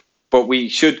we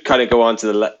should kind of go on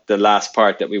to the last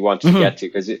part that we wanted to get to,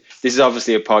 because this is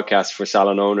obviously a podcast for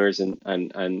salon owners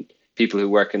and people who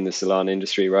work in the salon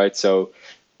industry, right? So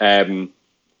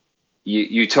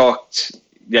you talked,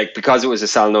 like, because it was a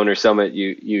salon owner summit,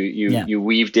 you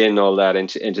weaved in all that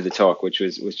into the talk, which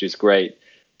was great.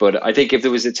 But I think if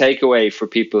there was a takeaway for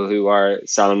people who are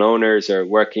salon owners or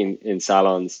working in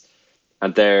salons,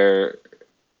 and they're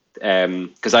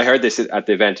because I heard this at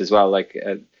the event as well, like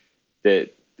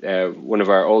one of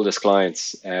our oldest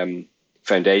clients,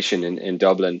 Foundation in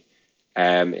Dublin,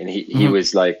 and he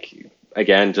was like,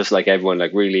 again, just like everyone,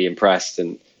 like really impressed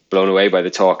and blown away by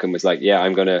the talk, and was like, yeah,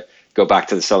 I'm going to go back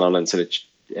to the salon and sort of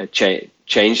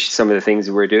change some of the things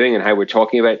that we're doing and how we're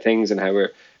talking about things and how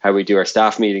we do our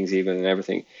staff meetings even and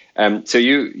everything. So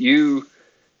if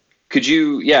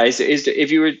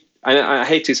you were, and I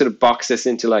hate to sort of box this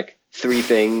into like 3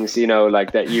 things,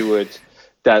 like that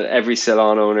every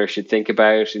salon owner should think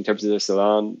about in terms of their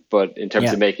salon, but in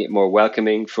terms of making it more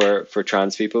welcoming for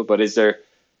trans people. But is there,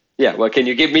 can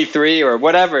you give me 3 or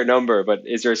whatever number, but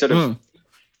is there sort of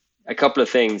a couple of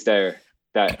things there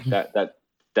that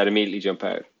immediately jump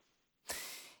out?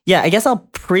 Yeah, I guess I'll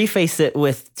preface it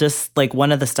with just like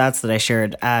one of the stats that I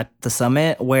shared at the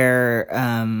summit, where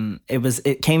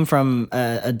it came from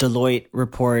a Deloitte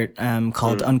report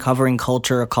called Uncovering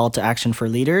Culture, a Call to Action for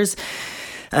Leaders.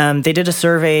 They did a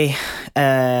survey,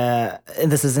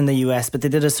 this is in the US, but they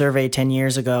did a survey 10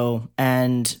 years ago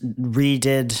and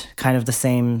redid kind of the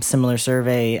similar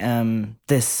survey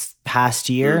this past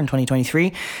year in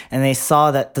 2023. And they saw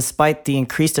that despite the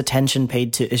increased attention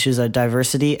paid to issues of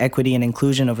diversity, equity, and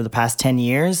inclusion over the past 10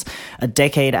 years, a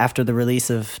decade after the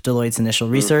release of Deloitte's initial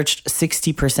research,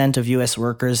 60% of US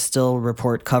workers still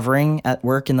report covering at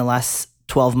work in the last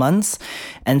 12 months.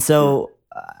 And so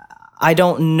I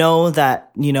don't know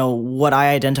that, what I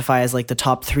identify as like the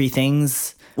top 3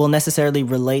 things will necessarily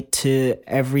relate to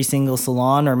every single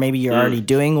salon, or maybe you're already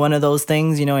doing one of those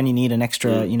things, and you need an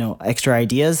extra, extra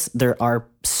ideas. There are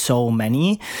so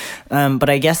many. But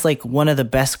I guess like one of the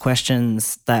best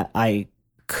questions that I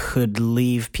could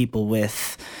leave people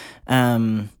with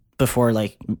before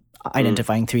like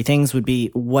identifying 3 things would be,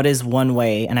 what is one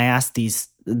way, and I asked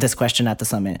this question at the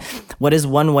summit, what is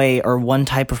one way or one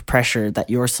type of pressure that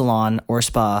your salon or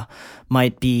spa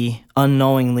might be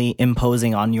unknowingly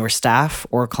imposing on your staff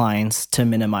or clients to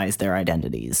minimize their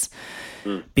identities?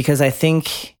 Because I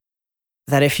think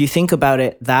that if you think about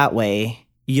it that way,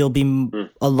 you'll be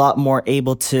a lot more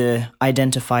able to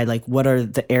identify like what are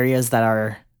the areas that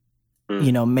are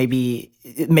maybe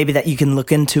that you can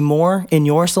look into more in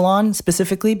your salon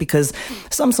specifically, because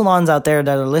some salons out there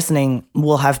that are listening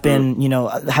will have been,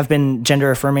 have been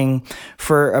gender affirming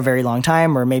for a very long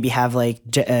time, or maybe have like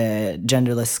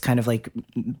genderless kind of like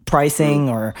pricing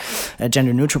or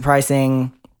gender neutral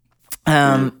pricing.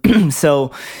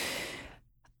 So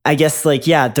I guess like,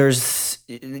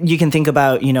 you can think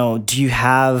about,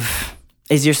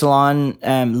 is your salon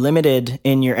limited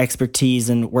in your expertise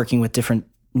in working with different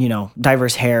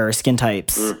diverse hair or skin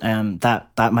types?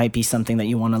 That might be something that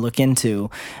you want to look into,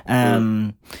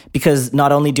 because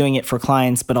not only doing it for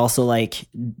clients, but also like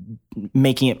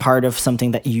making it part of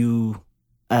something that you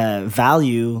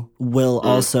value will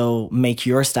also make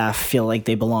your staff feel like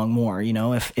they belong more,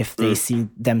 if they see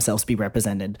themselves be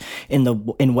represented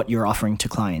in what you're offering to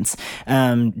clients.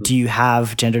 Do you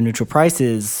have gender neutral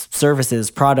prices,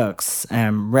 services, products,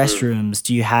 restrooms?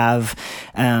 Do you have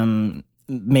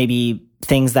maybe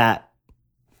things that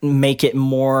make it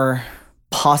more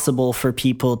possible for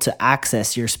people to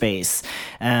access your space,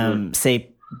 say,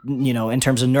 in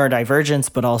terms of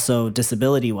neurodivergence, but also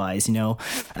disability wise,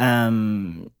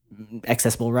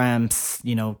 accessible ramps,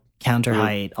 counter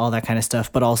height, all that kind of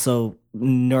stuff, but also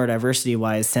neurodiversity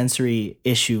wise, sensory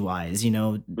issue wise,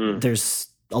 there's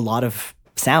a lot of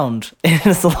sound in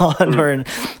a salon, or in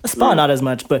a spa, not as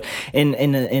much, but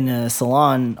in a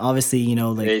salon, obviously,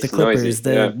 like it's the clippers,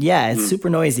 noisy. It's super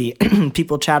noisy.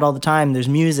 People chat all the time. There's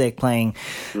music playing.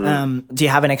 Do you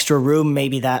have an extra room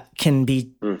maybe that can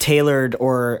be tailored,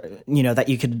 or, that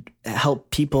you could help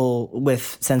people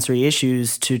with sensory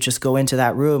issues to just go into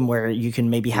that room where you can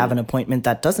maybe have an appointment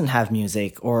that doesn't have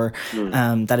music, or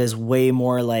that is way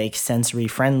more like sensory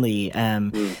friendly.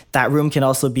 That room can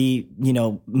also be,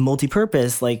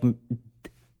 multi-purpose, like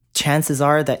chances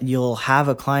are that you'll have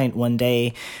a client one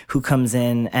day who comes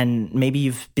in, and maybe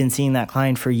you've been seeing that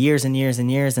client for years and years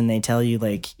and years, and they tell you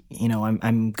like, you know,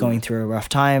 I'm going through a rough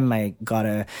time. I got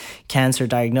a cancer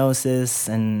diagnosis,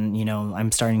 and, you know,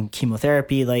 I'm starting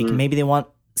chemotherapy. Like maybe they want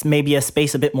maybe a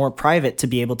space a bit more private to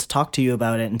be able to talk to you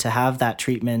about it and to have that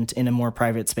treatment in a more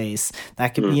private space.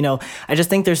 That could, you know, I just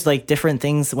think there's like different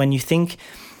things when you center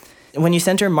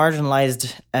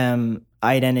marginalized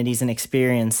identities and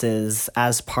experiences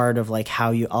as part of like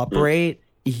how you operate,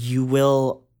 you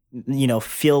will, you know,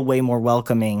 feel way more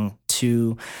welcoming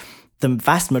to the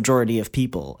vast majority of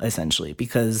people, essentially,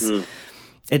 because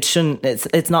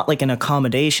it's not like an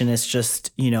accommodation. It's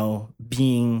just, you know,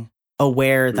 being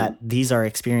aware that these are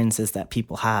experiences that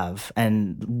people have,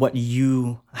 and what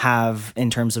you have in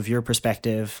terms of your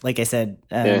perspective. Like I said,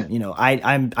 you know, I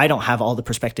don't have all the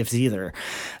perspectives either.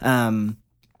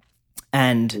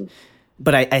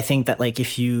 But I think that like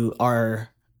if you are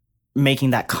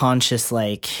making that conscious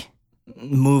like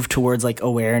move towards like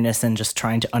awareness and just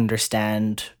trying to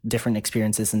understand different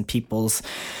experiences and people's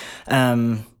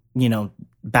you know,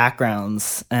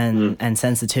 backgrounds and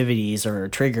sensitivities or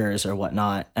triggers or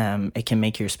whatnot, it can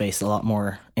make your space a lot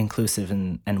more inclusive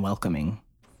and welcoming.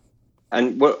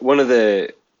 And one of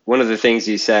the things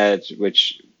you said,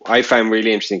 which I found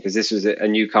really interesting, because this was a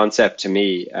new concept to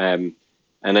me,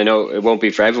 and I know it won't be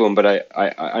for everyone, but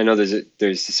I know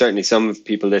there's certainly some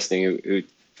people listening who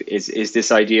is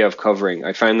this idea of covering.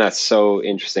 I found that so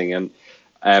interesting, and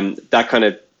that kind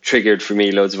of triggered for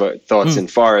me loads of thoughts in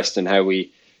Forest and how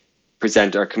we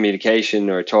present our communication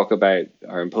or talk about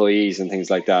our employees and things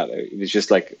like that. It was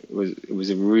just like it was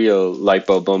a real light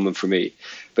bulb moment for me.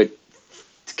 But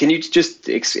can you just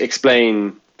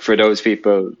explain for those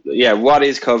people, what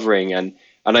is covering? And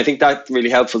I think that's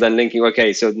really helpful then linking,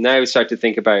 okay, so now start to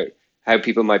think about how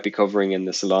people might be covering in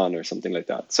the salon or something like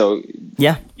that. So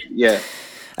yeah.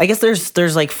 I guess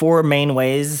there's like four main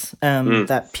ways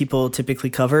that people typically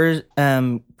cover.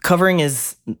 Covering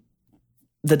is,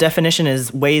 the definition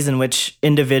is ways in which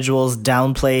individuals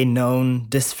downplay known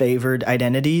disfavored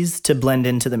identities to blend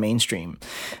into the mainstream.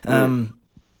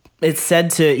 It's said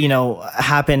to, you know,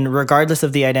 happen regardless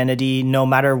of the identity, no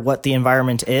matter what the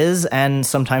environment is, and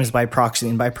sometimes by proxy.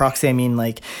 And by proxy, I mean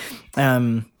like,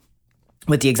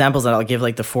 with the examples that I'll give,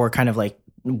 like the four kind of like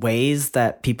ways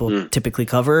that people typically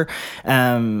cover.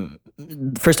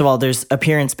 First of all, there's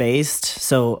appearance based,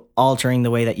 so altering the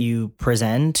way that you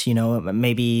present. You know,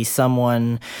 maybe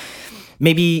someone who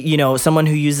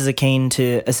uses a cane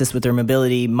to assist with their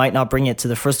mobility might not bring it to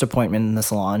the first appointment in the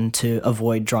salon to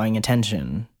avoid drawing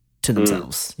attention to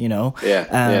themselves, you know?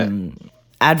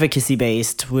 Advocacy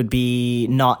based would be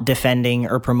not defending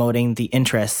or promoting the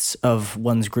interests of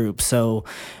one's group. So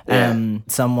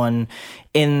someone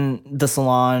in the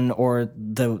salon or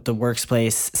the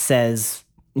workplace says,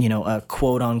 you know, a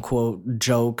quote unquote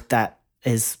joke that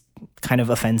is kind of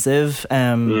offensive.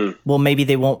 Well, maybe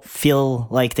they won't feel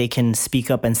like they can speak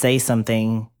up and say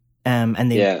something.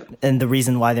 And the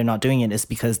reason why they're not doing it is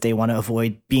because they want to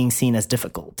avoid being seen as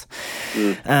difficult.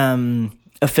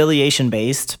 Affiliation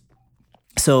based.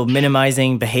 So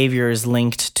minimizing behaviors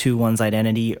linked to one's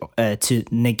identity to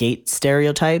negate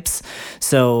stereotypes.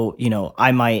 So, you know,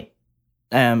 I might,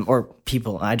 or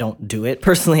people, I don't do it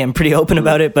personally, I'm pretty open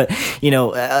about it, but, you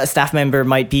know, a staff member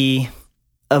might be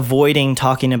avoiding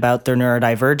talking about their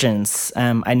neurodivergence.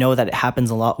 I know that it happens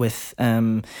a lot with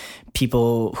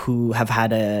people who have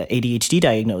had a ADHD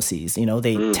diagnoses. You know,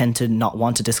 they tend to not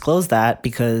want to disclose that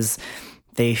because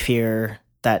they fear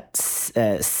that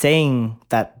saying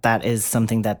that is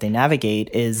something that they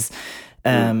navigate is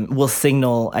will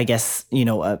signal, I guess, you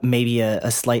know, maybe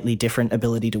a slightly different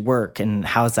ability to work, and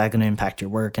how is that going to impact your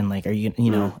work? And like, are you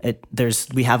know,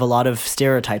 we have a lot of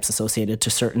stereotypes associated to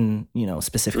certain, you know,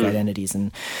 specific identities,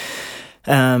 and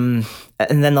then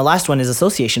the last one is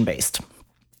association based.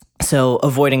 So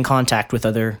avoiding contact with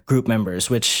other group members,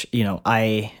 which, you know,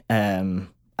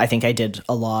 I think I did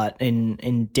a lot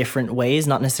in different ways,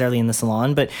 not necessarily in the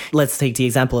salon, but let's take the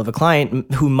example of a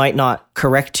client who might not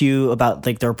correct you about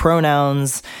like their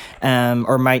pronouns,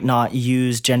 or might not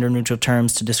use gender neutral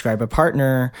terms to describe a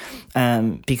partner,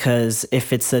 because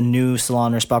if it's a new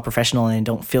salon or spa professional and they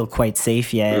don't feel quite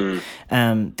safe yet,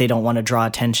 they don't want to draw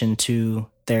attention to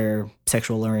their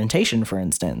sexual orientation, for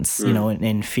instance, you know,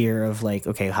 in fear of like,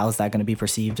 okay, how's that going to be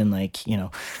perceived? And like, you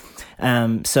know,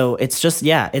 so it's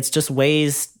just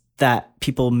ways that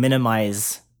people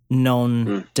minimize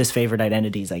known disfavored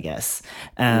identities, I guess.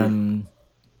 And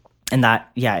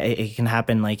that, it can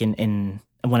happen like in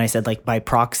when I said like by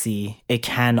proxy, it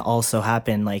can also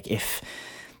happen like if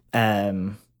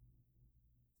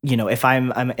if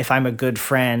I'm a good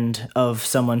friend of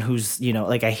someone who's,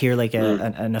 like I hear like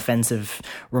an offensive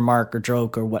remark or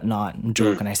joke or whatnot,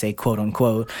 and I say quote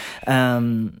unquote,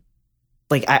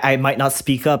 like I might not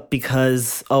speak up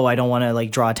because, I don't want to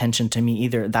like draw attention to me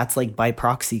either. That's like by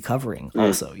proxy covering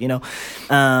also,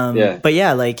 but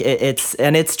yeah, like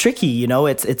it's tricky,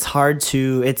 it's hard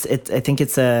to, I think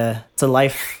it's a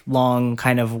lifelong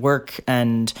kind of work,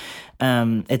 and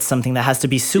it's something that has to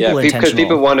be super intentional. Because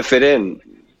people want to fit in.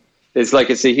 It's like,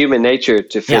 it's a human nature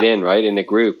to fit in, right? In a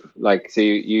group. Like, so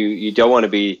you don't want to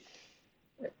be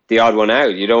the odd one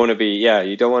out. You don't want to be,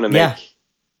 you don't want to make,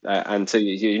 and so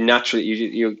you naturally,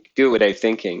 you do it without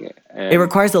thinking. It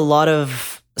requires a lot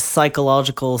of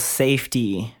psychological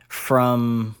safety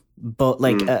from both,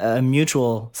 like a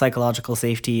mutual psychological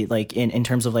safety, like in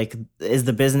terms of like, is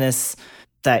the business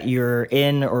that you're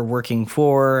in or working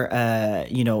for,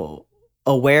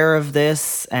 aware of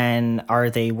this, and are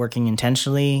they working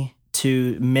intentionally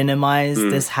to minimize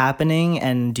this happening?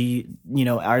 And do you,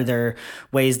 are there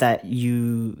ways that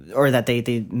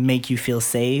they make you feel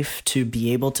safe to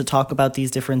be able to talk about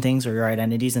these different things or your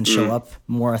identities and show up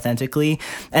more authentically?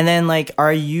 And then like,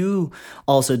 are you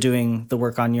also doing the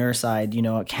work on your side?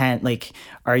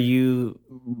 Are you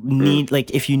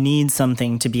like, if you need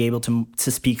something to be able to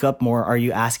speak up more, are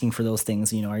you asking for those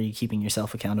things? Are you keeping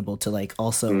yourself accountable to like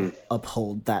also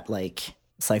uphold that like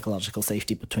psychological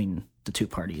safety between the two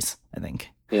parties, I think.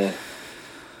 Yeah.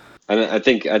 And I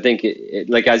think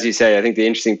like, as you say, I think the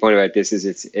interesting point about this is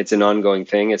it's an ongoing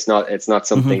thing. It's not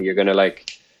something you're going to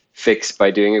like fix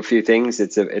by doing a few things.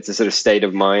 It's a sort of state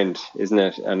of mind, isn't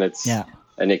it? And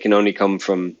and it can only come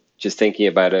from just thinking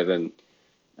about it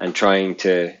and trying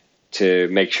to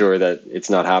make sure that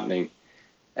it's not happening.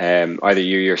 Either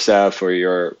you yourself or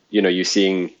you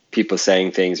seeing people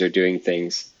saying things or doing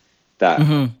things that,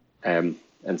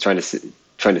 and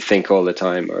trying to think all the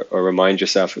time or remind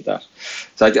yourself of that.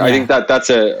 So I think that's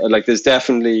there's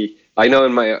definitely, I know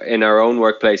in our own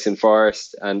workplace in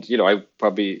Forest, and I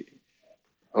probably,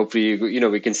 hopefully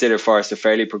we consider Forest a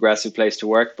fairly progressive place to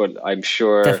work, but I'm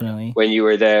sure definitely when you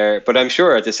were there, but I'm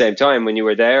sure at the same time when you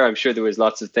were there, I'm sure there was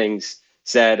lots of things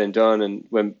said and done, and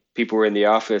when people were in the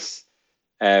office,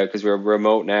 because we're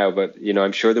remote now, but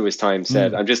I'm sure there was time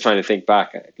said. I'm just trying to think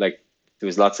back, like there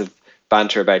was lots of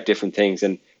banter about different things,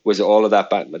 and was all of that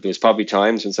banter, there was probably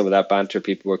times when some of that banter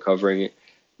people were covering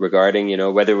regarding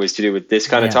whether it was to do with this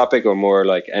kind of topic or more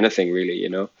like anything really,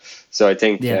 so I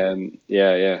think I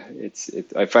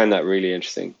find that really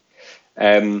interesting.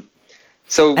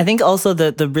 So I think also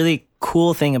the really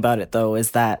cool thing about it though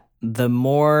is that the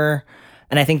more,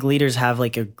 and I think leaders have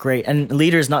like a great, and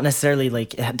leaders not necessarily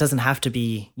like, it doesn't have to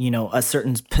be, a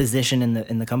certain position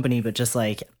in the company, but just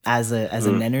like as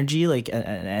an energy, like an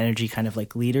energy kind of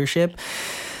like leadership.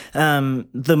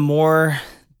 The more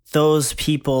those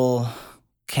people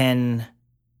can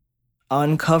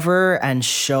uncover and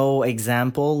show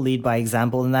example, lead by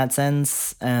example in that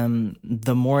sense,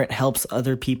 the more it helps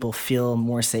other people feel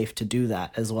more safe to do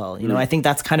that as well. I think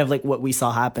that's kind of like what we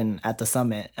saw happen at the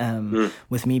summit,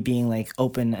 with me being like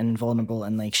open and vulnerable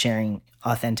and like sharing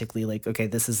authentically, like, okay,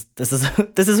 this is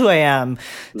who I am.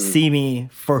 See me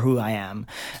for who I am.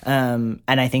 And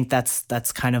I think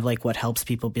that's kind of like what helps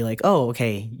people be like, oh,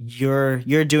 okay,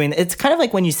 you're doing, it's kind of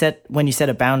like when you set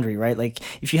a boundary, right? Like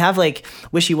if you have like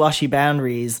wishy-washy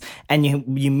boundaries and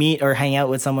you meet or hang out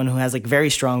with someone who has like very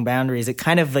strong boundaries, it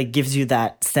kind of like gives you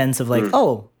that sense of like,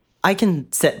 oh, I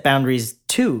can set boundaries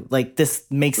too. Like this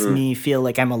makes me feel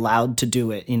like I'm allowed to do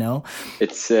it,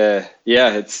 It's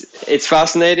it's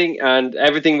fascinating, and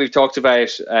everything we've talked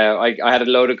about, I had a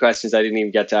load of questions I didn't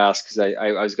even get to ask because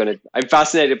I'm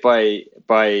fascinated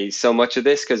by so much of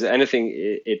this, because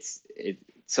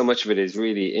so much of it is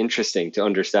really interesting to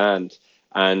understand,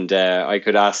 and I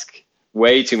could ask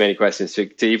way too many questions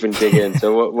to even dig in.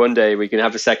 So one day we can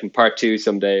have a second part 2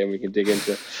 someday and we can dig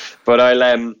into it. But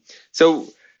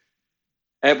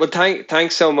well,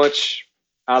 thanks so much,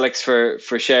 Alex, for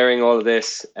sharing all of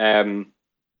this. The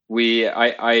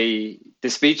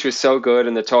speech was so good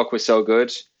and the talk was so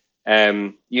good.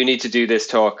 You need to do this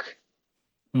talk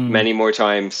many more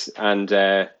times, and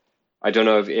I don't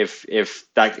know if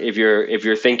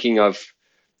you're thinking of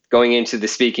going into the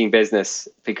speaking business,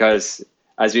 because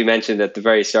as we mentioned at the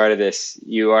very start of this,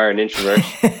 you are an introvert,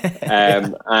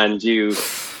 and you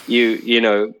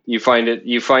find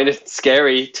it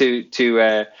scary to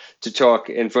talk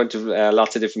in front of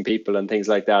lots of different people and things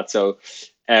like that. So,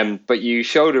 but you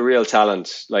showed a real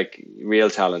talent,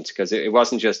 because it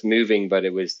wasn't just moving, but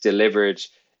it was delivered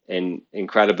in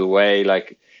incredible way.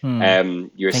 Like,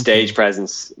 your stage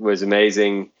presence was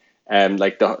amazing.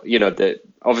 like the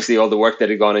obviously all the work that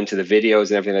had gone into the videos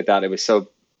and everything like that. It was so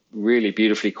really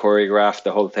beautifully choreographed,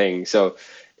 the whole thing. So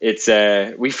it's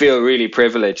we feel really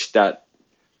privileged that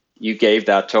you gave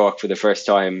that talk for the first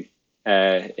time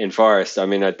in Forest. I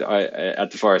mean, at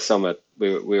the Forest Summit,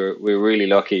 we were really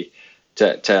lucky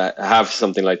to have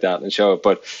something like that and show it.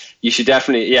 But you should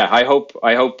definitely, I hope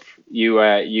you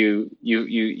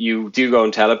do go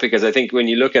and tell it, because I think when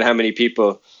you look at how many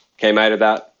people came out of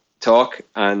that talk,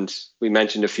 and we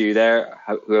mentioned a few there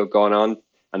who have gone on,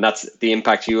 and that's the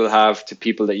impact you will have to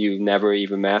people that you've never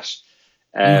even met.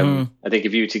 I think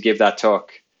if you to give that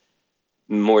talk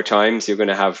more times, you're going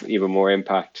to have even more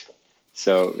impact.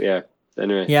 So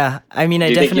anyway, I mean,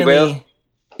 I definitely,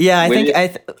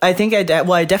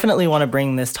 I definitely want to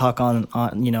bring this talk on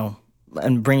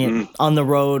and bring it on the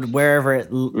road wherever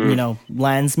it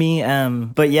lands me.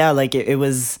 But like it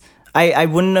was, I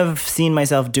wouldn't have seen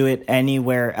myself do it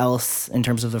anywhere else in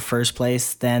terms of the first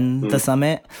place than the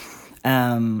summit.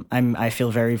 I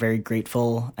feel very, very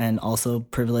grateful and also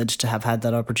privileged to have had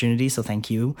that opportunity. So thank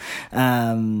you.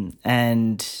 I mean,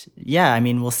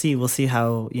 we'll see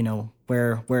how,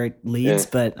 where it leads,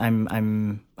 but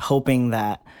I'm hoping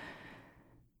that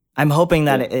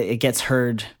it gets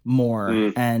heard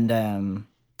more, and,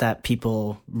 that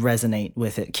people resonate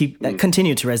with it,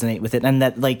 continue to resonate with it, and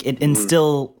that like it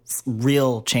instills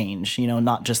real change,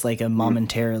 not just like a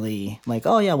momentarily like,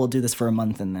 oh yeah, we'll do this for a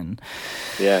month and then.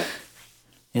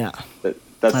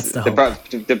 That's the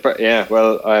hope.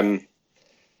 Well,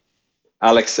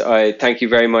 Alex, I thank you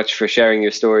very much for sharing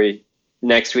your story.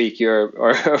 Next week,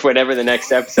 or whenever the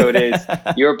next episode is,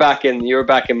 you're back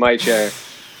in my chair,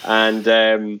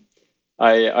 and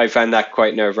I found that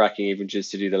quite nerve-wracking, even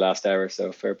just to do the last hour.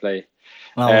 So fair play.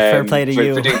 Well, fair play to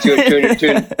you for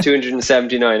doing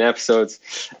 279 episodes.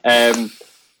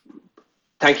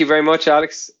 Thank you very much,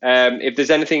 Alex. If there's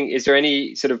anything, is there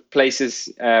any sort of places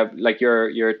like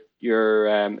your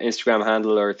Instagram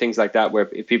handle or things like that, where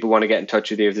if people want to get in touch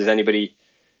with you, if there's anybody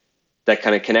that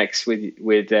kind of connects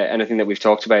with anything that we've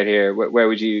talked about here, where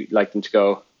would you like them to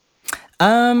go?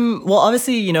 Well,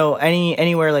 obviously,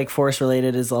 anywhere like forest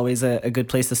related is always a good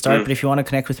place to start. But if you want to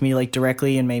connect with me like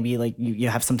directly, and maybe like you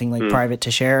have something like private to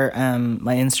share,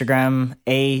 my Instagram,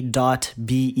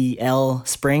 a.belspring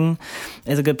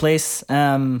is a good place.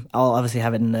 I'll obviously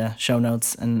have it in the show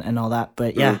notes and all that.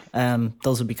 But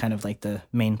those would be kind of like the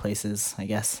main places, I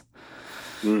guess.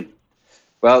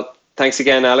 Well, thanks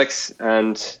again, Alex,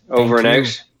 and over and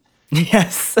out.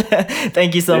 Yes.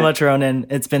 Thank you so much, Ronan.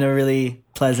 It's been a really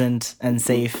pleasant and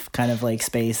safe kind of like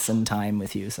space and time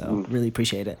with you. So really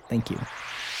appreciate it. Thank you.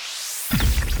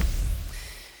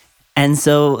 And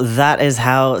so that is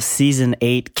how season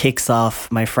 8 kicks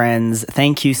off, my friends.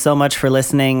 Thank you so much for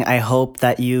listening. I hope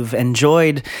that you've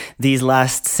enjoyed these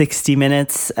last 60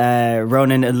 minutes.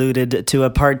 Ronan alluded to a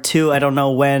part 2. I don't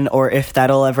know when or if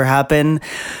that'll ever happen,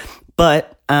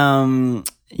 but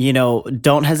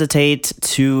don't hesitate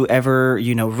to ever,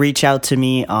 reach out to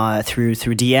me through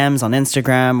DMs on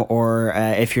Instagram, or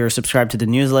if you're subscribed to the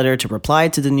newsletter, to reply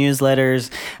to the newsletters.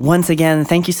 Once again,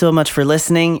 thank you so much for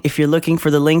listening. If you're looking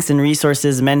for the links and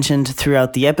resources mentioned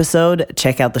throughout the episode,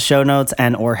 check out the show notes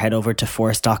or head over to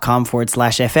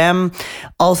forest.com/FM.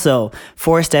 Also,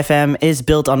 Forest FM is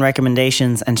built on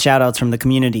recommendations and shout outs from the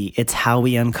community. It's how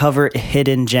we uncover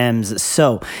hidden gems.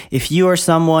 So if you or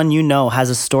someone has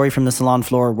a story from the salon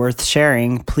floor worth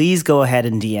sharing, please go ahead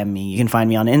and DM me. You can find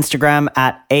me on Instagram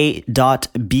at a.belspring.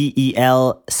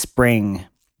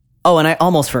 Oh, and I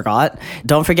almost forgot.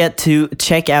 Don't forget to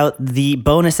check out the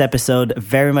bonus episode,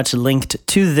 very much linked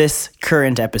to this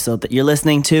current episode that you're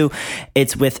listening to.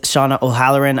 It's with Shauna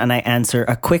O'Halloran, and I answer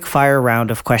a quick fire round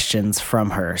of questions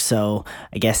from her. So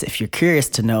I guess if you're curious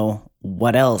to know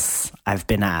what else I've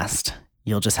been asked,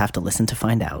 you'll just have to listen to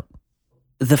find out.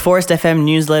 The Forest FM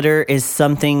newsletter is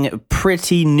something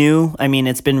pretty new. I mean,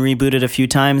 it's been rebooted a few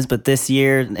times, but this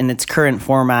year in its current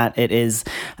format, it is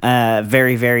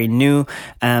very, very new.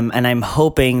 And I'm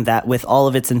hoping that with all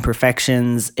of its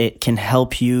imperfections, it can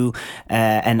help you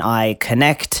and I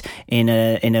connect in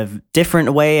a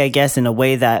different way, I guess, in a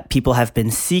way that people have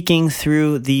been seeking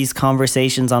through these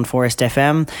conversations on Forest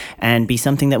FM, and be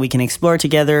something that we can explore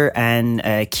together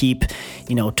and keep,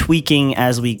 tweaking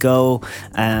as we go,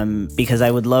 because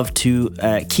I would love to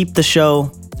keep the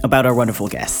show about our wonderful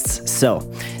guests. So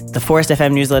the Forest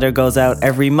FM newsletter goes out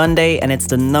every Monday, and it's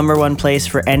the #1 place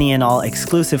for any and all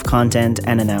exclusive content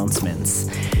and announcements.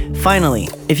 Finally,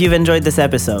 if you've enjoyed this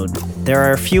episode, there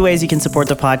are a few ways you can support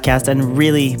the podcast and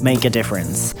really make a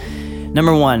difference.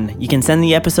 Number 1, you can send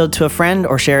the episode to a friend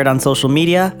or share it on social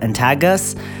media and tag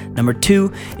us. Number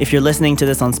 2, if you're listening to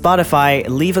this on Spotify,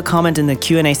 leave a comment in the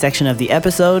Q&A section of the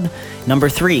episode. Number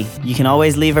 3, you can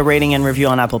always leave a rating and review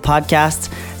on Apple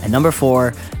Podcasts. And number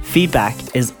 4, feedback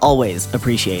is always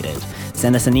appreciated.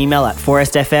 Send us an email at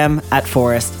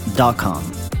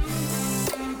forestfm@forest.com.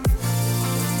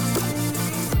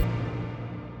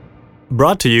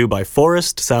 Brought to you by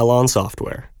Forest Salon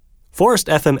Software. Forest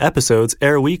FM episodes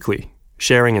air weekly,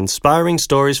 sharing inspiring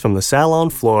stories from the salon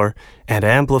floor and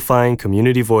amplifying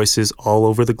community voices all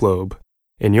over the globe.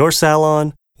 In your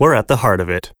salon, we're at the heart of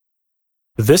it.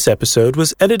 This episode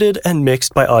was edited and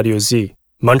mixed by Audio Z,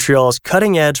 Montreal's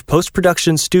cutting-edge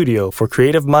post-production studio for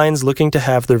creative minds looking to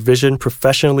have their vision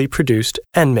professionally produced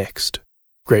and mixed.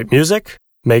 Great music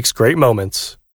makes great moments.